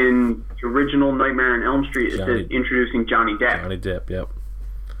 Really? And in the original Nightmare on Elm Street, it says introducing Johnny Depp. Johnny Depp, yep.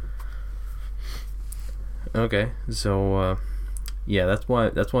 Okay, so yeah, that's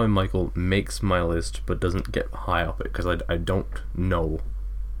why Michael makes my list but doesn't get high up it, because I don't know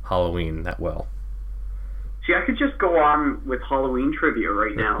Halloween that well. See, I could just go on with Halloween trivia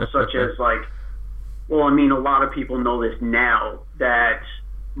right now, such as, like, well, I mean, a lot of people know this now, that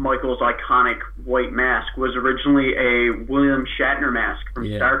Michael's iconic white mask was originally a William Shatner mask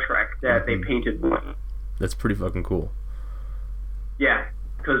from Star Trek that they painted white. That's pretty fucking cool. Yeah,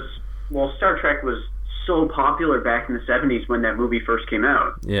 because, well, Star Trek was so popular back in the 70s when that movie first came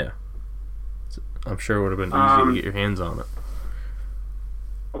out. Yeah. I'm sure it would have been easy to get your hands on it.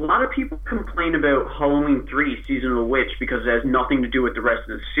 A lot of people complain about Halloween 3, Season of the Witch, because it has nothing to do with the rest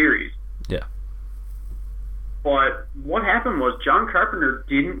of the series. Yeah. But what happened was John Carpenter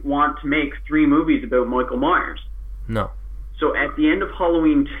didn't want to make 3 movies about Michael Myers. No. So at the end of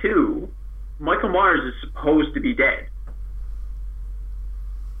Halloween 2, Michael Myers is supposed to be dead.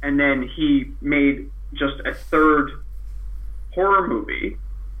 And then he made just a third horror movie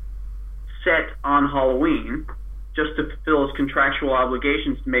set on Halloween, just to fulfill his contractual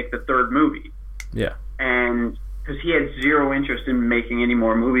obligations to make the third movie. Yeah. And because he had zero interest in making any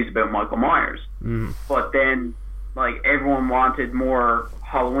more movies about Michael Myers. But then, like, everyone wanted more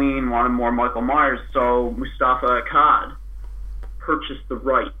Halloween, wanted more Michael Myers, so Mustafa Akkad purchased the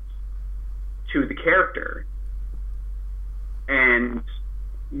rights to the character and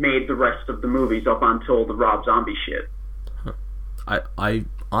made the rest of the movies up until the Rob Zombie shit. I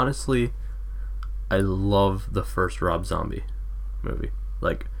honestly... I love the first Rob Zombie movie.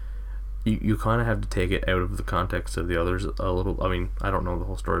 Like, you kind of have to take it out of the context of the others a little. I mean, I don't know the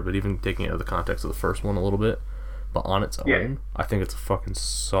whole story, but even taking it out of the context of the first one a little bit, but on its own, I think it's a fucking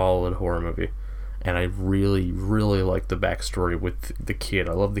solid horror movie. And I really, really like the backstory with the kid.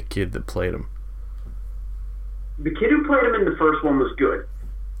 I love the kid that played him. The kid who played him in the first one was good.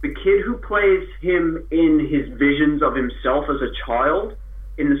 The kid who plays him in his visions of himself as a child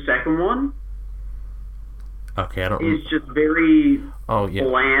in the second one, okay, I don't. It's just very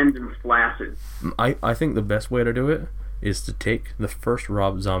bland and flaccid. I think the best way to do it is to take the first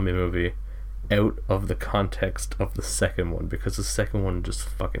Rob Zombie movie out of the context of the second one, because the second one just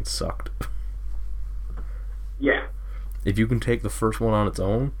fucking sucked. Yeah. If you can take the first one on its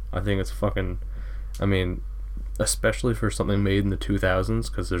own, I think it's fucking... I mean, especially for something made in the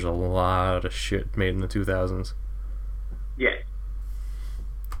 2000s, because there's a lot of shit made in the 2000s. Yeah.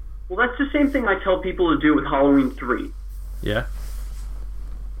 Well, that's the same thing I tell people to do with Halloween 3. Yeah?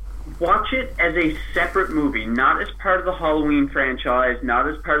 Watch it as a separate movie, not as part of the Halloween franchise, not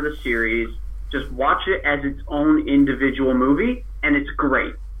as part of the series. Just watch it as its own individual movie, and it's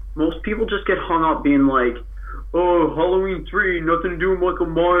great. Most people just get hung up being like, oh, Halloween 3, nothing to do with Michael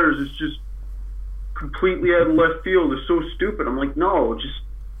Myers, it's just completely out of left field, it's so stupid. I'm like, no, just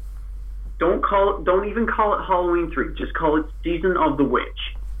don't even call it Halloween 3, just call it Season of the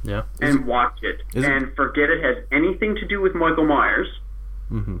Witch. Yeah. And watch it. And forget it has anything to do with Michael Myers.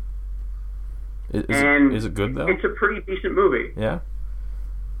 Mm-hmm. Is it good, though? It's a pretty decent movie. Yeah.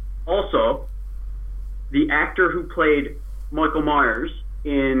 Also, the actor who played Michael Myers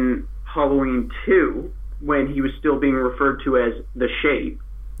in Halloween 2, when he was still being referred to as The Shape,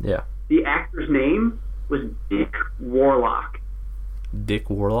 yeah, the actor's name was Dick Warlock. Dick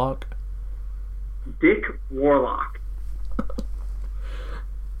Warlock? Dick Warlock.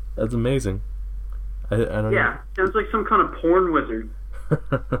 That's amazing. I don't know. Sounds like some kind of porn wizard.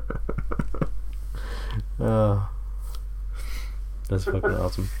 That's fucking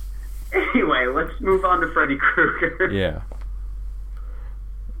awesome. Anyway, let's move on to Freddy Krueger. Yeah.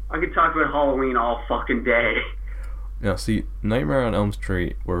 I could talk about Halloween all fucking day. Now, see, Nightmare on Elm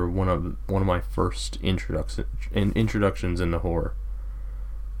Street were one of my first introductions into horror.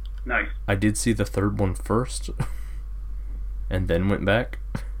 Nice. I did see the third one first, and then went back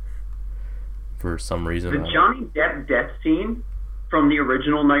for some reason. The Johnny Depp death scene from the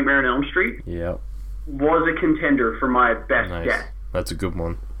original Nightmare on Elm Street was a contender for my best death. That's a good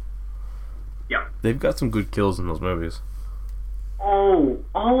one. Yeah. They've got some good kills in those movies. Oh,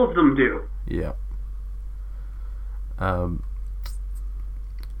 all of them do. Yeah.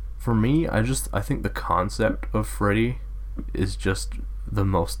 For me, I think the concept of Freddy is just the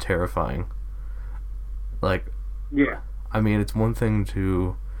most terrifying. Like, yeah. I mean, it's one thing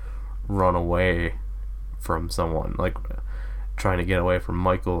to run away from someone, like trying to get away from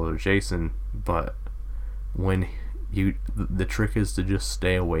Michael or Jason, but when the trick is to just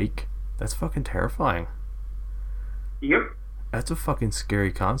stay awake, that's fucking terrifying. Yep. That's a fucking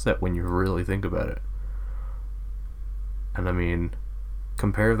scary concept when you really think about it. And I mean,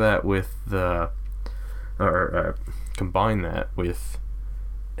 compare that with combine that with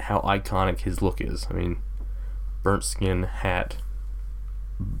how iconic his look is. I mean, burnt skin, hat,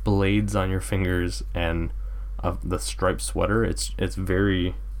 blades on your fingers, and the striped sweater. It's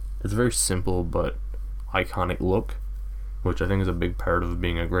very simple but iconic look, which I think is a big part of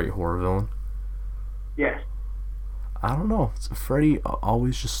being a great horror villain. Yes. I don't know. Freddy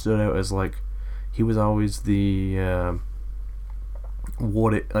always just stood out as like he was always the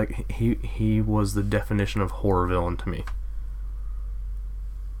he was the definition of horror villain to me.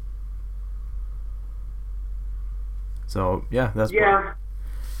 So yeah, that's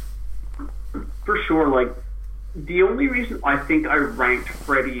for sure. Like, the only reason I think I ranked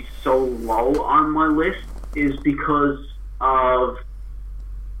Freddy so low on my list is because of,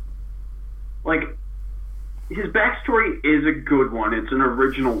 like, his backstory is a good one. It's an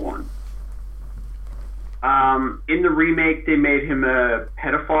original one. In the remake, they made him a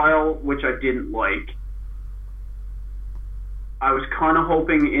pedophile, which I didn't like. I was kind of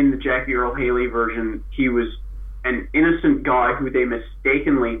hoping in the Jackie Earle Haley version he was an innocent guy who they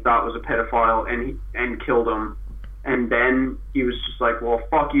mistakenly thought was a pedophile and killed him. And then he was just like, well,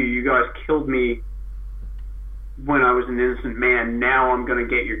 fuck you. You guys killed me when I was an innocent man. Now I'm going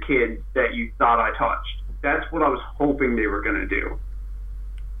to get your kid that you thought I touched. That's what I was hoping they were going to do.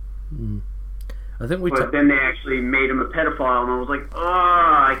 I think but then they actually made him a pedophile, and I was like,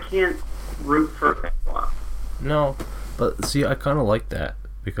 I can't root for a pedophile. No, but see, I kind of like that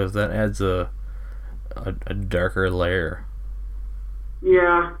because that adds a darker layer.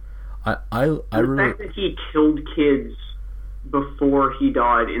 Yeah. I the really... fact that he killed kids before he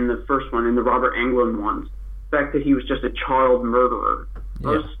died in the first one, in the Robert Englund ones, the fact that he was just a child murderer, I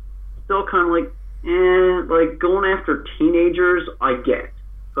was still kind of like, like, going after teenagers, I get,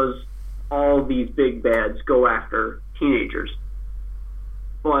 because all these big bads go after teenagers.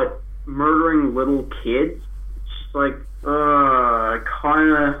 But murdering little kids, it's just like,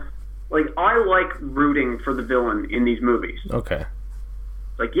 kind of, like, I like rooting for the villain in these movies. Okay.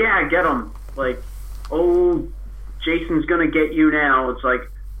 Like, yeah, get him. Like, oh, Jason's gonna get you now. It's like,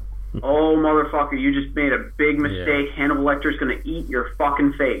 oh, motherfucker, you just made a big mistake. Yeah. Hannibal Lecter's gonna eat your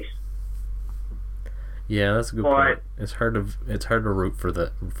fucking face. Yeah, that's a good point. It's hard to root for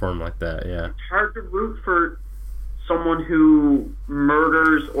him like that. Yeah. It's hard to root for someone who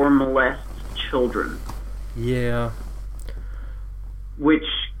murders or molests children. Yeah. Which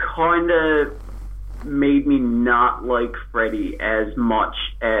kind of made me not like Freddy as much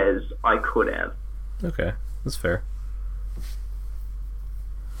as I could have. Okay, that's fair.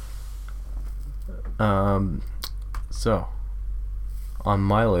 So, on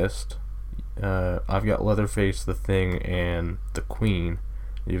my list, I've got Leatherface, The Thing, and The Queen.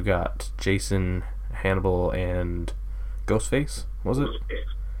 You've got Jason, Hannibal, and Ghostface, was it?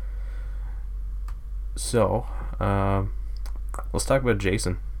 So, let's talk about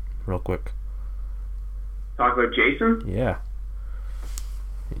Jason real quick. Talk about Jason? Yeah.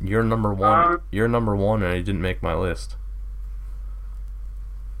 You're number one. You're number one, and he didn't make my list.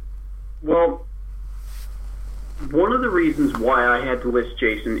 Well, one of the reasons why I had to list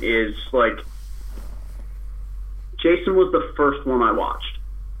Jason is, like, Jason was the first one I watched.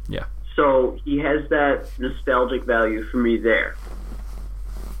 Yeah. So he has that nostalgic value for me there.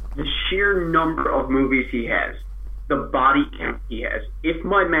 The sheer number of movies he has, the body count he has, if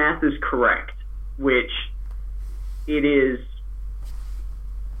my math is correct, which it is,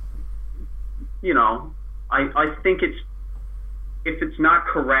 you know, I think it's, if it's not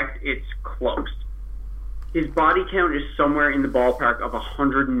correct, it's close. His body count is somewhere in the ballpark of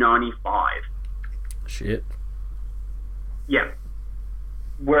 195. Shit. Yeah.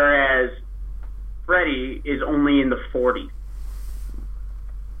 Whereas Freddy is only in the 40s.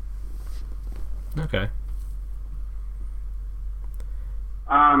 Okay.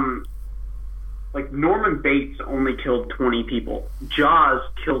 Like, Norman Bates only killed 20 people. Jaws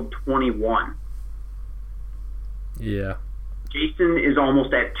killed 21. Yeah. Jason is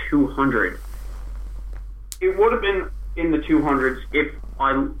almost at 200. It would have been in the 200s if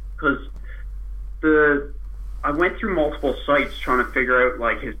because I went through multiple sites trying to figure out,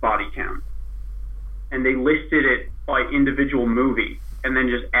 like, his body count. And they listed it by individual movie and then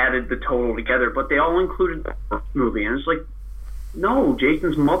just added the total together. But they all included the first movie. And it's like, no,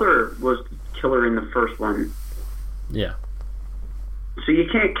 Jason's mother was the killer in the first one. Yeah. So you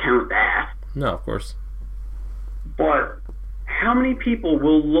can't count that. No, of course. But how many people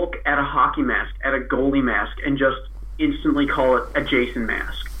will look at a hockey mask, at a goalie mask, and just instantly call it a Jason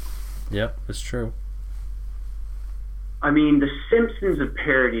mask? Yep, it's true. I mean, The Simpsons have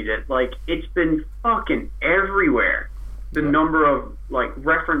parodied it. Like, it's been fucking everywhere. The number of, like,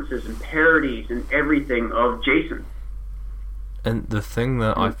 references and parodies and everything of Jason. And the thing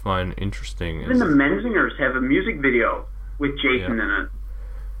that I find interesting even is... the Menzingers have a music video with Jason in it.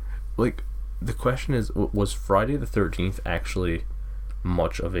 Like, the question is, was Friday the 13th actually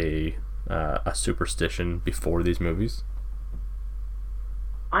much of a superstition before these movies?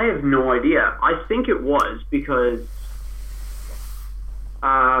 I have no idea. I think it was because...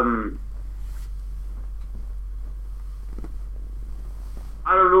 I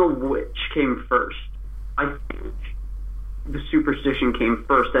don't know which came first. I think the superstition came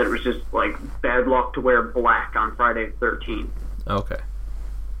first, that it was just, like, bad luck to wear black on Friday the 13th. Okay.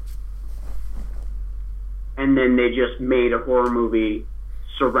 And then they just made a horror movie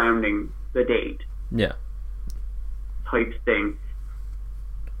surrounding the date. Yeah. Type thing.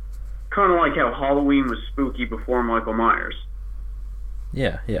 Kind of like how Halloween was spooky before Michael Myers.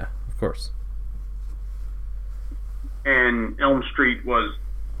 Yeah, of course. And Elm Street was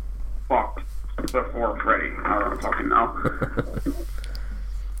fucked before Freddy. I don't know what I'm talking now.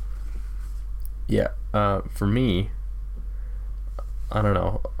 Yeah, for me, I don't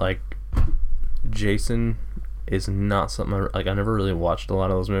know, like, Jason is not something I never really watched a lot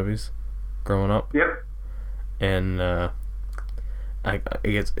of those movies growing up. Yep. And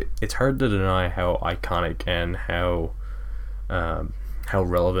it's hard to deny how iconic and how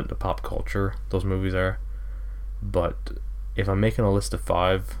relevant to pop culture those movies are. But if I'm making a list of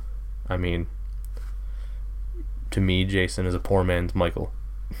 5, I mean, to me, Jason is a poor man's Michael.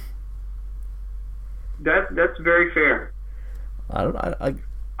 That's very fair.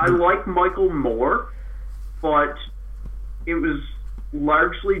 I like Michael more, but it was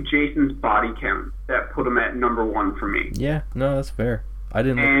largely Jason's body count that put him at number 1 for me. Yeah, no, that's fair.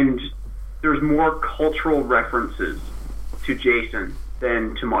 And there's more cultural references to Jason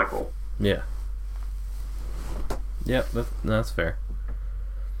than to Michael. Yeah. Yep, that's fair.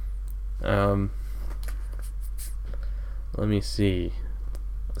 Let me see.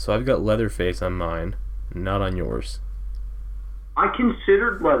 So I've got Leatherface on mine, not on yours. I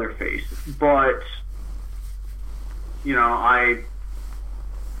considered Leatherface, but, you know, I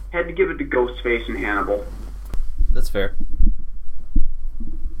had to give it to Ghostface and Hannibal. That's fair.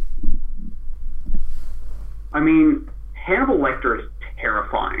 I mean, Hannibal Lecter is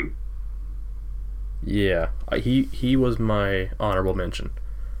terrifying. Yeah, he was my honorable mention.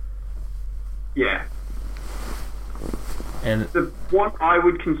 Yeah. And the one I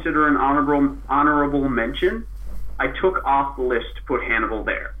would consider an honorable mention, I took off the list to put Hannibal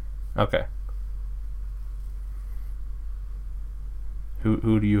there. Okay.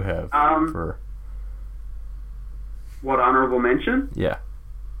 Who do you have for... What honorable mention? Yeah.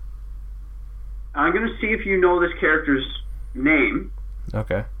 I'm going to see if you know this character's name.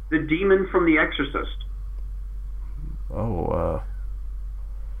 Okay. The demon from The Exorcist. Oh,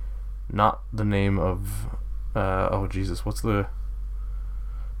 not the name of... oh, Jesus, what's the...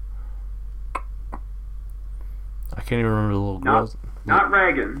 I can't even remember the little Not, girls. not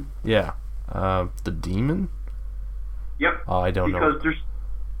Reagan. Yeah. The demon? Yep. Oh, I don't know. Because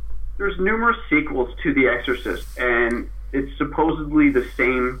there's numerous sequels to The Exorcist, and it's supposedly the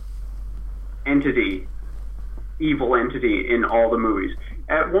same entity, evil entity, in all the movies.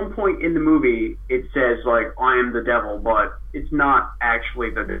 At one point in the movie, it says, like, I am the devil, but it's not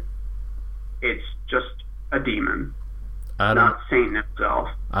actually it's just a demon. Not Satan himself.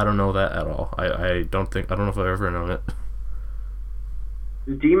 I don't know that at all. I don't know if I've ever known it.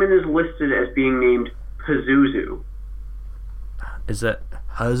 The demon is listed as being named Pazuzu. Is that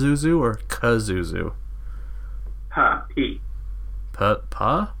Pazuzu or Kazuzu? P.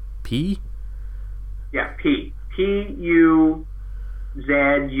 P? Yeah, P. P-U-Z-U-Z-U,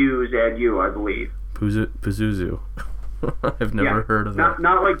 I believe. Pazuzu. I've never heard of that.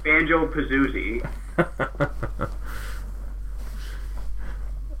 Not like Banjo-Kazooie.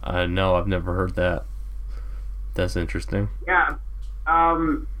 No, I've never heard that. That's interesting. Yeah. I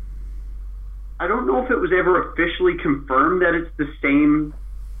don't know if it was ever officially confirmed that it's the same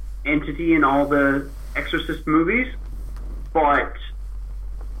entity in all the Exorcist movies, but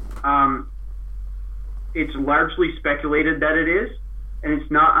it's largely speculated that it is, and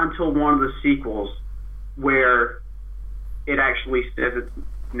it's not until one of the sequels where it actually says its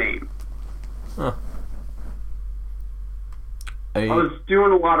name. Huh. I was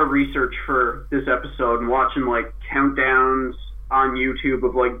doing a lot of research for this episode and watching like countdowns on YouTube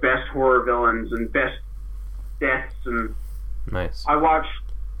of like best horror villains and best deaths, and nice. I watched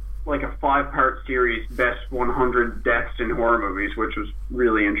like a 5-part series, best 100 deaths in horror movies, which was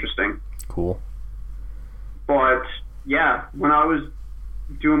really interesting. Cool. But yeah, when I was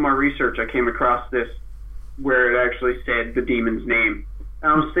doing my research, I came across this where it actually said the demon's name.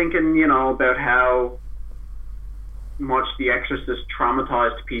 And I was thinking, about how much The Exorcist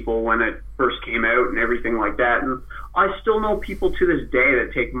traumatized people when it first came out and everything like that. And I still know people to this day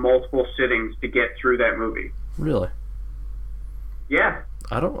that take multiple sittings to get through that movie. Really? Yeah.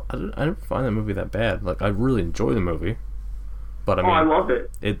 I didn't find that movie that bad. Like, I really enjoy the movie, but I mean, I loved it.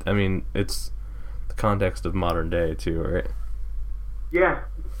 It's the context of modern day too, right? Yeah,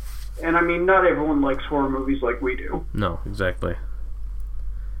 and I mean, not everyone likes horror movies like we do. No, exactly.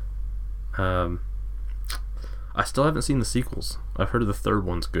 I still haven't seen the sequels. I've heard of the third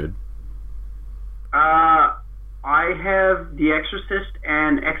one's good. I have The Exorcist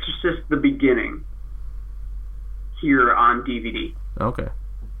and Exorcist: The Beginning here on DVD. Okay.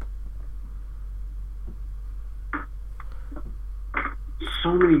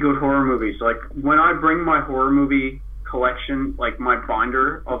 So many good horror movies. Like, when I bring my horror movie collection, like my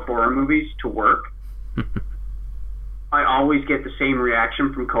binder of horror movies, to work, I always get the same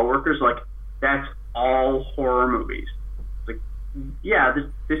reaction from coworkers, like, that's all horror movies. Like, yeah,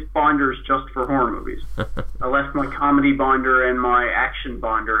 this binder is just for horror movies. I left my comedy binder and my action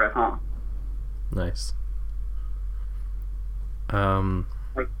binder at home. Nice.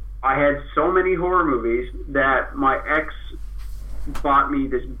 Like, I had so many horror movies that my ex bought me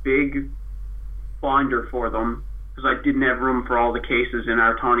this big binder for them because I didn't have room for all the cases in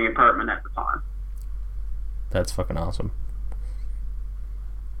our tiny apartment at the time. That's fucking awesome.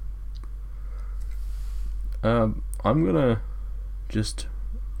 I'm gonna just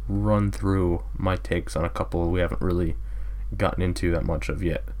run through my takes on a couple we haven't really gotten into that much of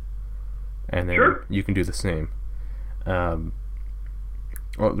yet, and then Sure. You can do the same. I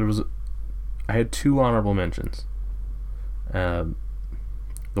had 2 honorable mentions. The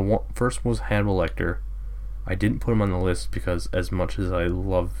first was Hannibal Lecter. I didn't put him on the list because, as much as I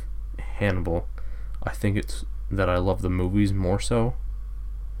love Hannibal, I think it's that I love the movies more so.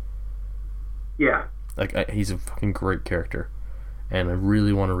 Yeah. Like, he's a fucking great character, and I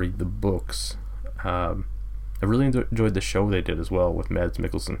really want to read the books. I really enjoyed the show they did as well with Mads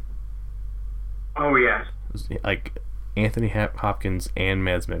Mikkelsen. Oh, yes. Like, Anthony Hopkins and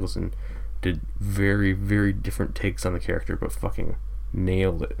Mads Mikkelsen did very, very different takes on the character, but fucking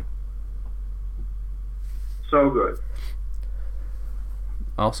nailed it. So good.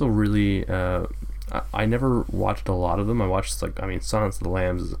 I also really, I never watched a lot of them. I watched, Silence of the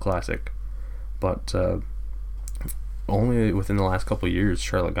Lambs is a classic, but only within the last couple of years,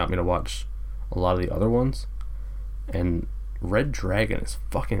 Charlotte got me to watch a lot of the other ones, and Red Dragon is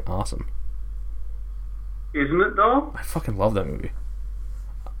fucking awesome. Isn't it, though? I fucking love that movie.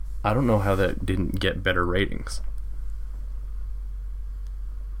 I don't know how that didn't get better ratings.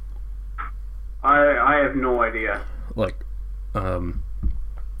 I have no idea. Like,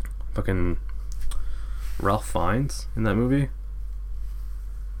 fucking Ralph Fiennes in that movie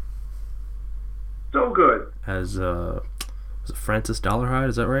So good. as was it Francis Dollarhide?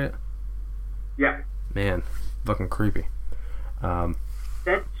 Is that right? Yeah. Man, fucking creepy.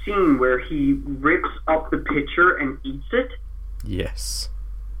 That scene where he rips up the pitcher and eats it. Yes.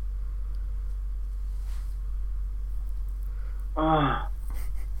 Oh.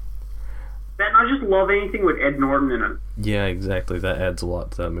 That, I just love anything with Ed Norton in it. Yeah, exactly. That adds a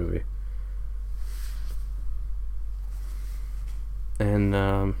lot to that movie. And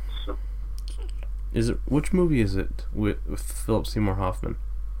which movie is it with Philip Seymour Hoffman?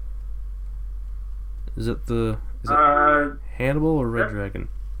 Is it Hannibal or Red Dragon?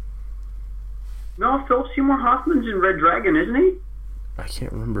 No, Philip Seymour Hoffman's in Red Dragon, isn't he? I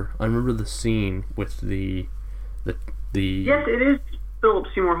can't remember. I remember the scene with the. Yes, it is Philip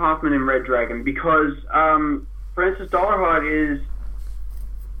Seymour Hoffman in Red Dragon, because Francis Dolarhyde is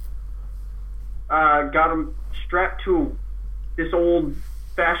got him strapped to this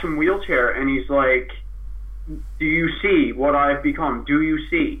old-fashioned wheelchair, and he's like, "Do you see what I've become? Do you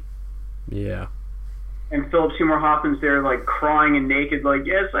see?" Yeah. And Philip Seymour Hoffman's there, like, crying and naked, like,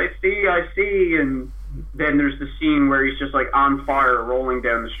 "Yes, I see," and then there's the scene where he's just, like, on fire, rolling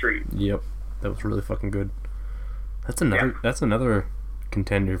down the street. Yep. That was really fucking good. That's another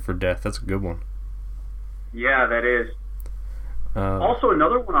contender for death. That's a good one. Yeah, that is. Also,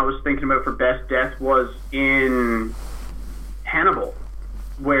 another one I was thinking about for best death was in Hannibal,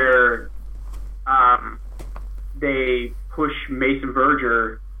 where they push Mason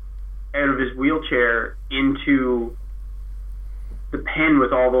Verger out of his wheelchair into the pen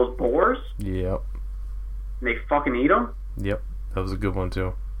with all those boars. Yep. And they fucking eat him. Yep. That was a good one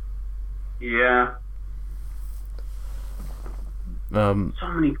too. Yeah. So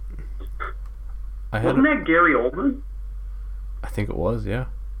many. Wasn't that Gary Oldman? I think it was, yeah.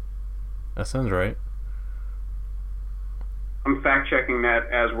 That sounds right. I'm fact-checking that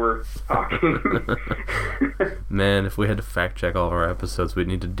as we're talking. Man, if we had to fact-check all of our episodes, we'd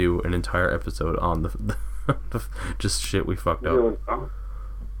need to do an entire episode on the just shit we fucked up.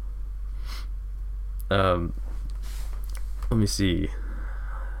 Let me see.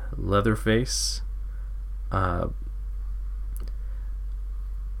 Leatherface. I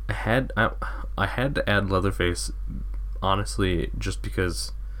had to add Leatherface, honestly, just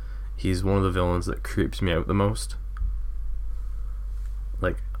because he's one of the villains that creeps me out the most.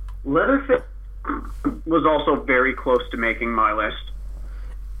 Like, Leatherface was also very close to making my list.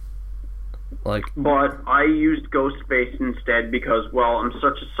 Like, but I used Ghostface instead because, well, I'm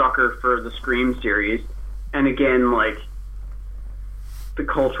such a sucker for the Scream series, and again, like, the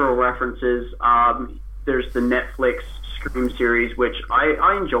cultural references. There's the Netflix Scream series, which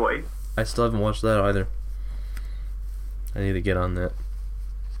I enjoy. I still haven't watched that either. I need to get on that.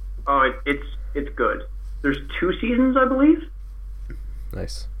 Oh, it's good. There's 2 seasons, I believe.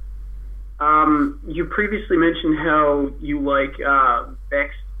 Nice. You previously mentioned how you like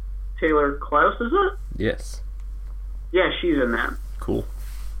Bex Taylor Klaus, is it? Yes. Yeah, she's in that. Cool.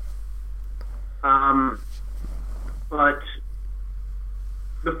 But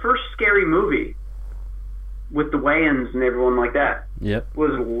the first Scary Movie with the Wayans and everyone like that, yep,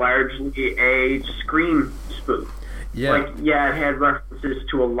 was largely a Scream spoof. Yeah. Like, yeah, it had references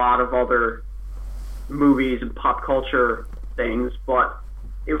to a lot of other movies and pop culture things, but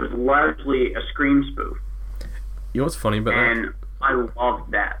it was largely a Scream spoof. You know what's funny about that? And I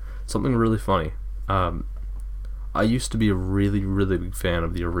loved that. Something really funny. I used to be a really, really big fan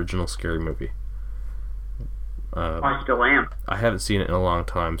of the original Scary Movie. I still am. I haven't seen it in a long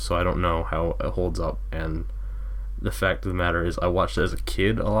time, so I don't know how it holds up. And the fact of the matter is, I watched it as a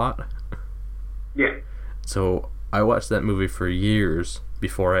kid a lot. Yeah. So I watched that movie for years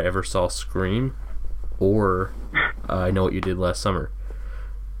before I ever saw Scream or I Know What You Did Last Summer.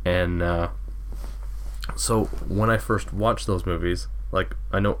 And so when I first watched those movies, like,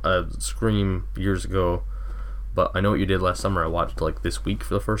 I know Scream years ago, but I Know What You Did Last Summer I watched like this week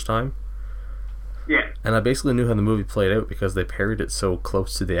for the first time. Yeah. And I basically knew how the movie played out because they parried it so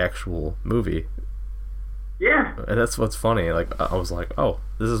close to the actual movie. Yeah. And that's what's funny. Like, I was like, oh,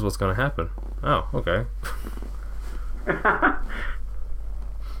 this is what's going to happen. Oh, okay.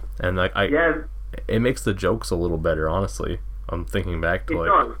 And like, it makes the jokes a little better, honestly. I'm thinking back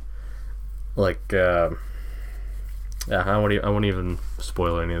to I won't even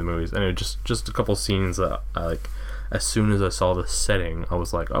spoil any of the movies. Anyway, just a couple scenes that I like. As soon as I saw the setting, I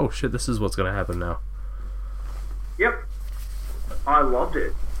was like, oh shit, this is what's gonna happen now. Yep. I loved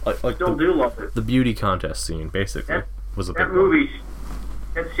it. Still do love it. The beauty contest scene, basically, was a big one.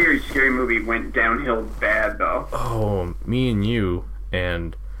 That series, Scary Movie, went downhill bad, though. Oh, me and you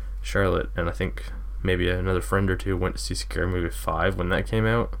and Charlotte, and I think maybe another friend or two went to see Scary Movie 5 when that came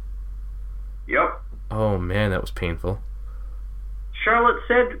out. Yep. Oh man, that was painful. Charlotte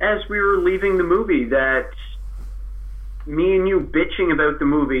said as we were leaving the movie that me and you bitching about the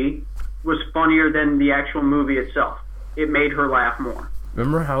movie was funnier than the actual movie itself. It made her laugh more.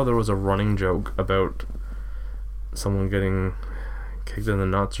 Remember how there was a running joke about someone getting kicked in the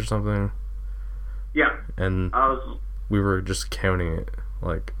nuts or something? Yeah. And we were just counting it.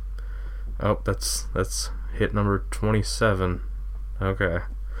 Like, oh, that's hit number 27. Okay.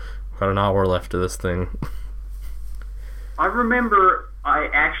 Got an hour left of this thing. I remember I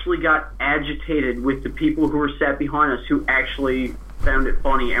actually got agitated with the people who were sat behind us who actually found it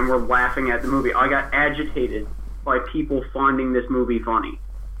funny and were laughing at the movie. I got agitated by people finding this movie funny.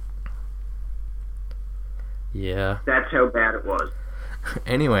 Yeah. That's how bad it was.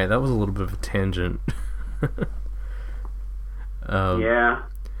 Anyway, that was a little bit of a tangent. Yeah.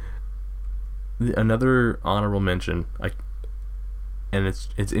 Another honorable mention, and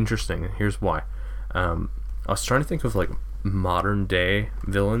it's interesting. Here's why. I was trying to think of like modern day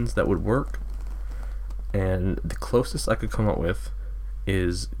villains that would work, and the closest I could come up with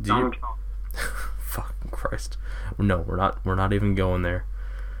is fucking Christ. No, we're not even going there.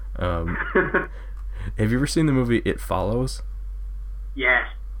 Have you ever seen the movie It Follows? Yes.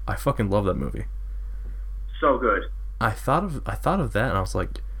 I fucking love that movie. So good. I thought of that, and I was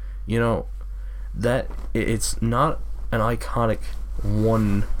like, you know, that it's not an iconic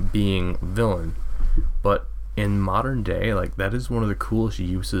one being villain, but in modern day, like, that is one of the coolest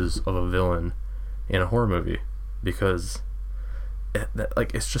uses of a villain in a horror movie, because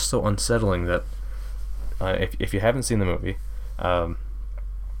it's just so unsettling that if you haven't seen the movie,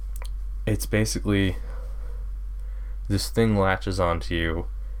 it's basically this thing latches onto you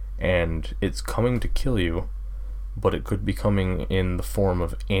and it's coming to kill you, but it could be coming in the form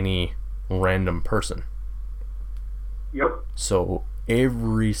of any random person. Yep. So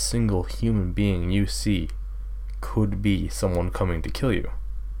every single human being you see could be someone coming to kill you.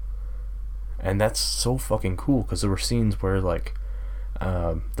 And that's so fucking cool, because there were scenes where, like,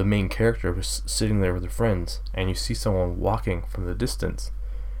 the main character was sitting there with her friends, and you see someone walking from the distance,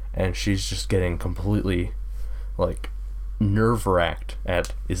 and she's just getting completely, like, nerve-wracked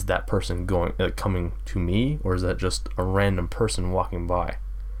at, is that person coming to me, or is that just a random person walking by?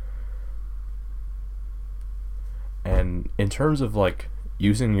 And in terms of, like,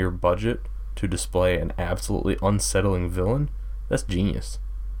 using your budget to display an absolutely unsettling villain, that's genius.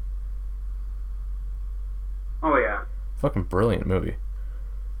 Oh yeah. Fucking brilliant movie.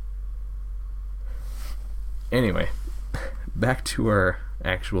 Anyway, back to our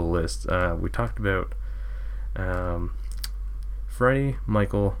actual list. We talked about Freddy,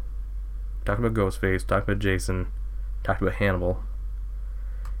 Michael, talked about Ghostface, talked about Jason, talked about Hannibal,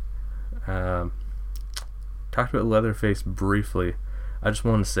 talked about Leatherface briefly. I just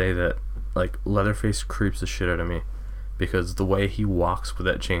want to say that, like, Leatherface creeps the shit out of me, because the way he walks with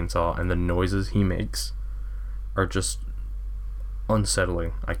that chainsaw and the noises he makes are just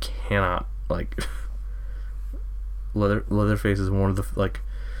unsettling. I cannot, like, Leatherface is one of the, like,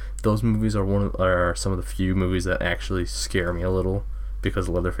 those movies are some of the few movies that actually scare me a little, because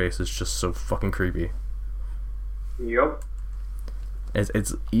Leatherface is just so fucking creepy. Yep.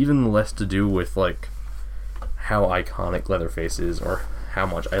 It's even less to do with, like, how iconic Leatherface is or how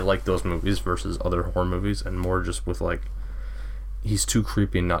much I like those movies versus other horror movies, and more just with, like, he's too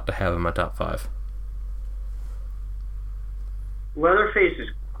creepy not to have in my top 5. Leatherface is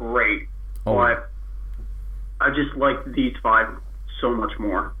great, but I just like these 5 so much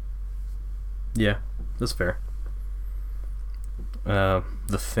more. Yeah, that's fair. The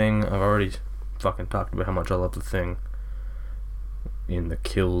Thing, I've already fucking talked about how much I love The Thing in the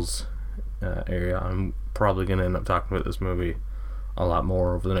kills area. I'm probably going to end up talking about this movie a lot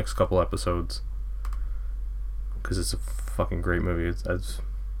more over the next couple episodes, because it's a fucking great movie. It's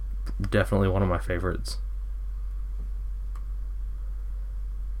definitely one of my favorites.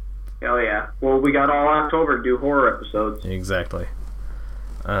 Hell yeah. Well, we got all October to do horror episodes. Exactly.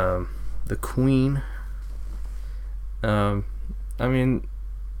 The Queen. I mean,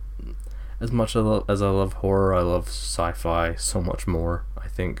 as much as I love horror, I love sci-fi so much more, I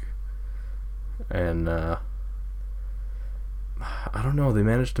think. And, I don't know, they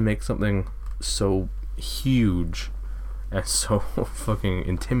managed to make something so huge and so fucking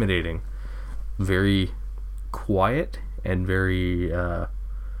intimidating very quiet and very,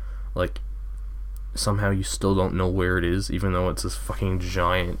 like, somehow you still don't know where it is, even though it's this fucking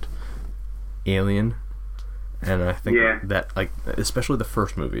giant alien. And I think that, like, especially the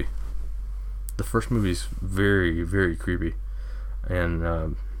first movie. The first movie's very, very creepy. And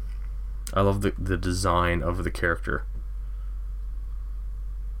I love the design of the character.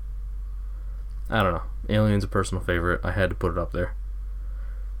 I don't know. Alien's a personal favorite. I had to put it up there.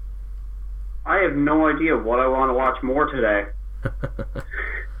 I have no idea what I want to watch more today.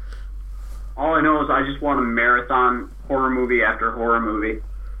 All I know is I just want to marathon horror movie after horror movie.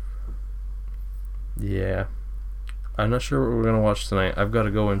 Yeah. I'm not sure what we're going to watch tonight. I've got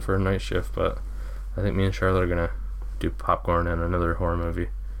to go in for a night shift, but I think me and Charlotte are going to do popcorn and another horror movie.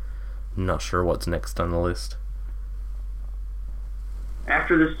 I'm not sure what's next on the list.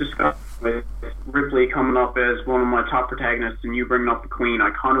 After this discussion with Ripley coming up as one of my top protagonists and you bringing up the Queen, I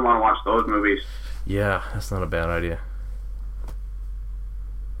kind of want to watch those movies. Yeah, that's not a bad idea.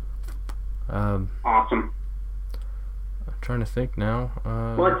 Awesome. I'm trying to think now.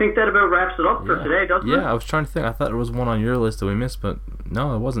 Well, I think that about wraps it up for today, doesn't it? Yeah, I was trying to think. I thought there was one on your list that we missed, but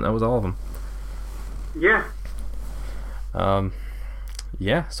no, it wasn't. That was all of them. Yeah.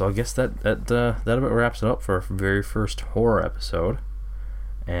 Yeah, so I guess that about wraps it up for our very first horror episode.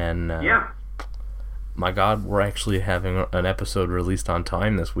 And yeah. My God, we're actually having an episode released on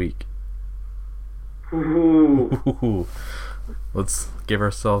time this week. Ooh. Let's give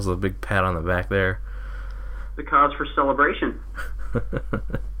ourselves a big pat on the back there. The cause for celebration.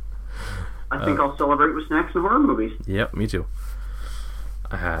 I think I'll celebrate with snacks and horror movies. Yep, me too.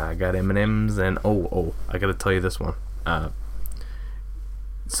 I got M&Ms and I gotta tell you this one.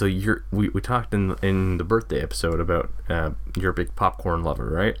 So we talked in the birthday episode about you're a big popcorn lover,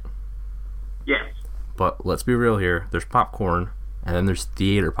 right? Yes. But let's be real here. There's popcorn, and then there's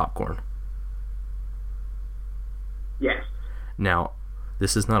theater popcorn. Yes. Now,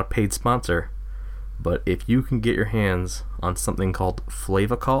 this is not a paid sponsor, but if you can get your hands on something called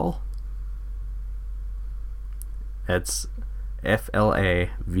Flavacol, that's FLAVACOL.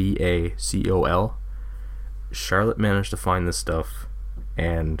 Charlotte managed to find this stuff,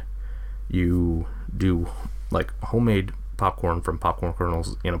 and you do like homemade popcorn from popcorn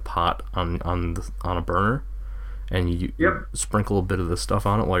kernels in a pot on a burner, and you sprinkle a bit of the stuff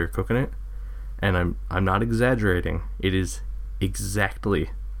on it while you're cooking it. And I'm not exaggerating. It is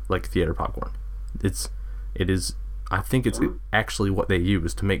exactly like theater popcorn. It is. I think it's actually what they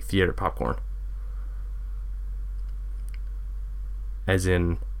use to make theater popcorn. As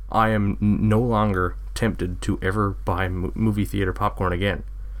in, I am no longer tempted to ever buy movie theater popcorn again,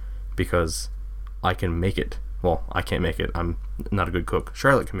 because I can make it. Well, I can't make it. I'm not a good cook.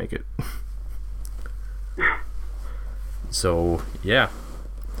 Charlotte can make it. So, yeah.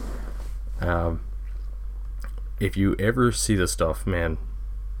 If you ever see this stuff, man,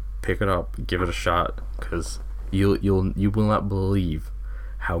 pick it up, give it a shot, because you will not believe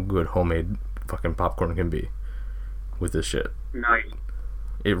how good homemade fucking popcorn can be with this shit. Nice.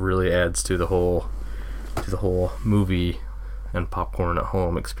 It really adds to the whole movie and popcorn at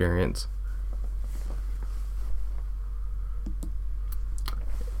home experience.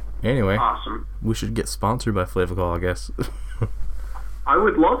 Anyway, awesome. We should get sponsored by Flavacol, I guess. I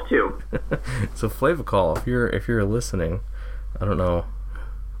would love to. So Flavacol, if you're listening, I don't know.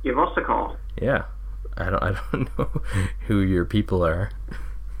 Give us a call. Yeah, I don't know who your people are.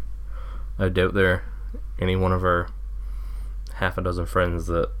 I doubt they're any one of our half a dozen friends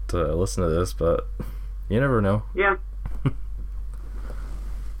that listen to this, but you never know. Yeah.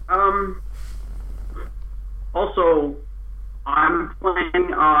 Also, I'm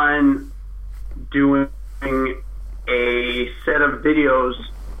planning on doing a set of videos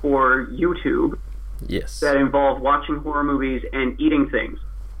for YouTube. Yes. That involve watching horror movies and eating things.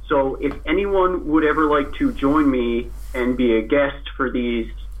 So if anyone would ever like to join me and be a guest for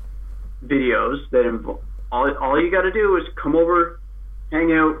these videos, that all you got to do is come over,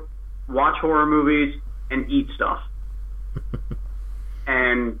 hang out, watch horror movies, and eat stuff.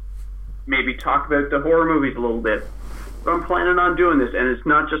 And maybe talk about the horror movies a little bit. But I'm planning on doing this, and it's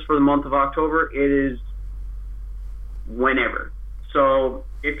not just for the month of October, it is whenever. So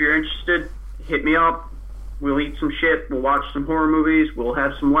if you're interested, hit me up. We'll eat some shit, we'll watch some horror movies, we'll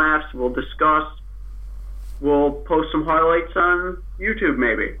have some laughs, we'll discuss, we'll post some highlights on YouTube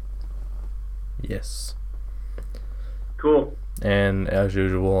maybe. Yes. Cool. And as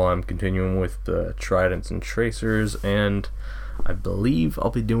usual, I'm continuing with the Tridents and Tracers, and I believe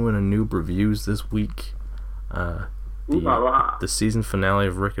I'll be doing a noob reviews this week. The season finale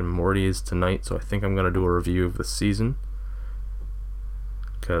of Rick and Morty is tonight, so I think I'm going to do a review of the season.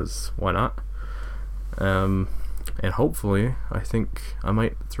 Because why not? And hopefully, I think I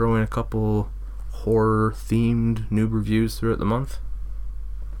might throw in a couple horror-themed noob reviews throughout the month.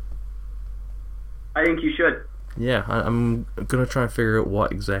 I think you should. Yeah, I'm gonna try and figure out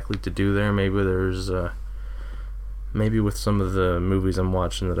what exactly to do there. Maybe there's, maybe with some of the movies I'm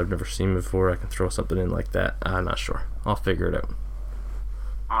watching that I've never seen before, I can throw something in like that. I'm not sure. I'll figure it out.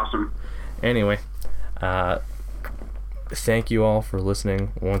 Awesome. Anyway, thank you all for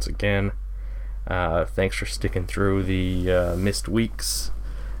listening once again. Thanks for sticking through the missed weeks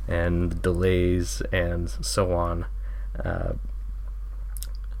and delays and so on.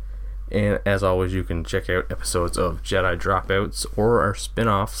 And as always, you can check out episodes of Jedi Dropouts or our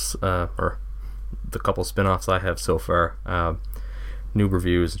spin-offs, or the couple spin-offs I have so far. Noob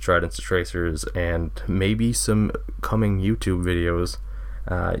reviews, Tridents to Tracers, and maybe some coming YouTube videos.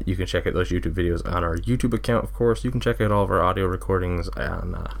 You can check out those YouTube videos on our YouTube account, of course. You can check out all of our audio recordings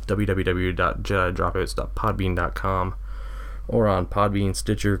on www.jedidropouts.podbean.com or on Podbean,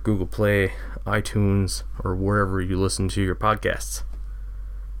 Stitcher, Google Play, iTunes, or wherever you listen to your podcasts.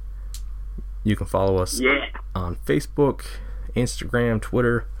 You can follow us on Facebook, Instagram,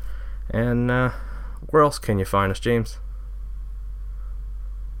 Twitter, and where else can you find us, James?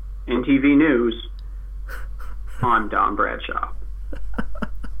 NTV News on Don Bradshaw.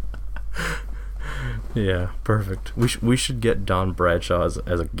 Yeah, perfect. We should get Don Bradshaw as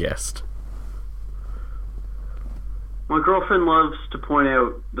a guest. My girlfriend loves to point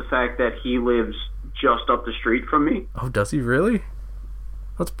out the fact that he lives just up the street from me. Oh, does he really?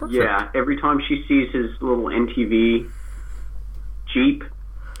 That's perfect. Yeah, every time she sees his little NTV Jeep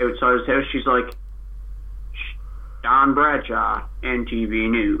outside his house, she's like, Don Bradshaw,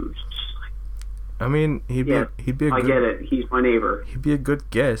 NTV News. I mean, he'd be a good, I get it. He's my neighbor. He'd be a good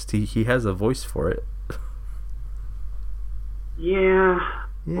guest. He has a voice for it. Yeah.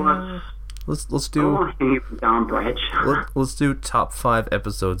 Let's I do. want to hang with Don Bradshaw. Let's do top 5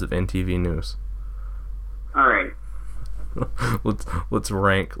 episodes of NTV News. All right. let's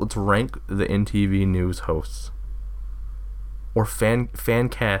rank the NTV News hosts, or fan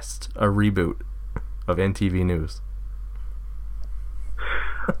cast a reboot of NTV News.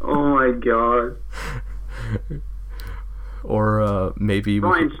 Oh my god. Or maybe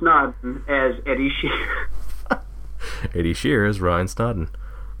Ryan Snodden as Eddie Shear. Eddie Shear as Ryan Snodden.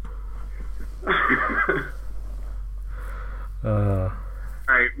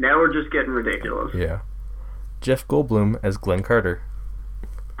 Alright, now we're just getting ridiculous. Yeah. Jeff Goldblum as Glenn Carter.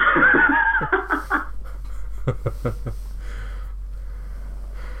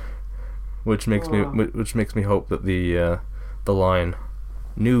 Which makes me hope that the line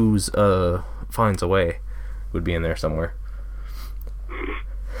 "news finds a way" would be in there somewhere.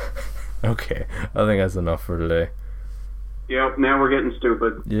 Okay, I think that's enough for today. Yep, now we're getting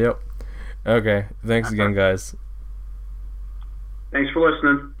stupid. Yep. Okay, thanks again, guys. Thanks for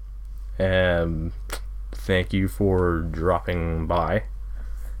listening. Thank you for dropping by.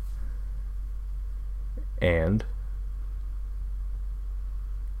 And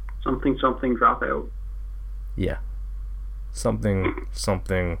something drop out. Yeah. Something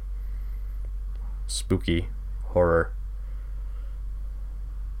spooky, horror.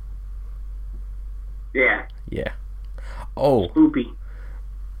 Yeah. Yeah. Oh. Spoopy.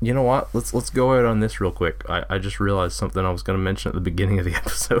 You know what? Let's go out on this real quick. I just realized something I was going to mention at the beginning of the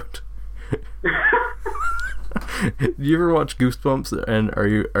episode. Did you ever watch Goosebumps? And are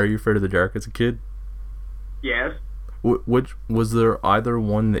you afraid of the dark as a kid? Yes. Which was there either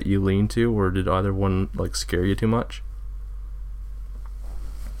one that you leaned to, or did either one like scare you too much?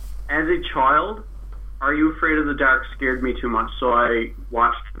 As a child, Are You Afraid of the Dark scared me too much, so I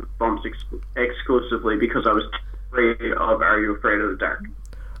watched Goosebumps exclusively because I was afraid of Are You Afraid of the Dark.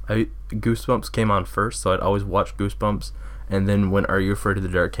 Goosebumps came on first, so I'd always watch Goosebumps, and then when Are You Afraid of the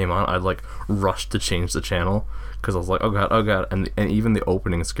Dark came on, I'd like rush to change the channel because I was like, oh god, and even the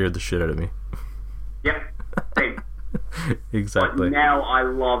opening scared the shit out of me. Yep. Same. Exactly. But now I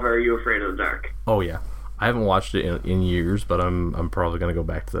love Are You Afraid of the Dark. Oh yeah, I haven't watched it in years, but I'm probably gonna go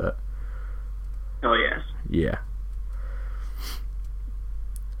back to that. Oh yes. Yeah.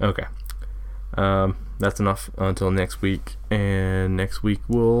 Okay. That's enough until next week, and next week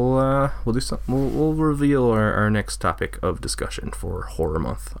we'll do something. We'll reveal our next topic of discussion for Horror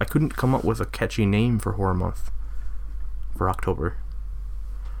Month. I couldn't come up with a catchy name for Horror Month for October.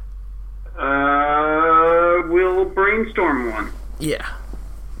 We'll brainstorm one. Yeah.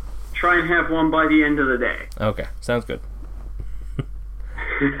 Try and have one by the end of the day. Okay, sounds good.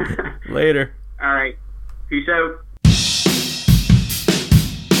 Later. All right. Peace out.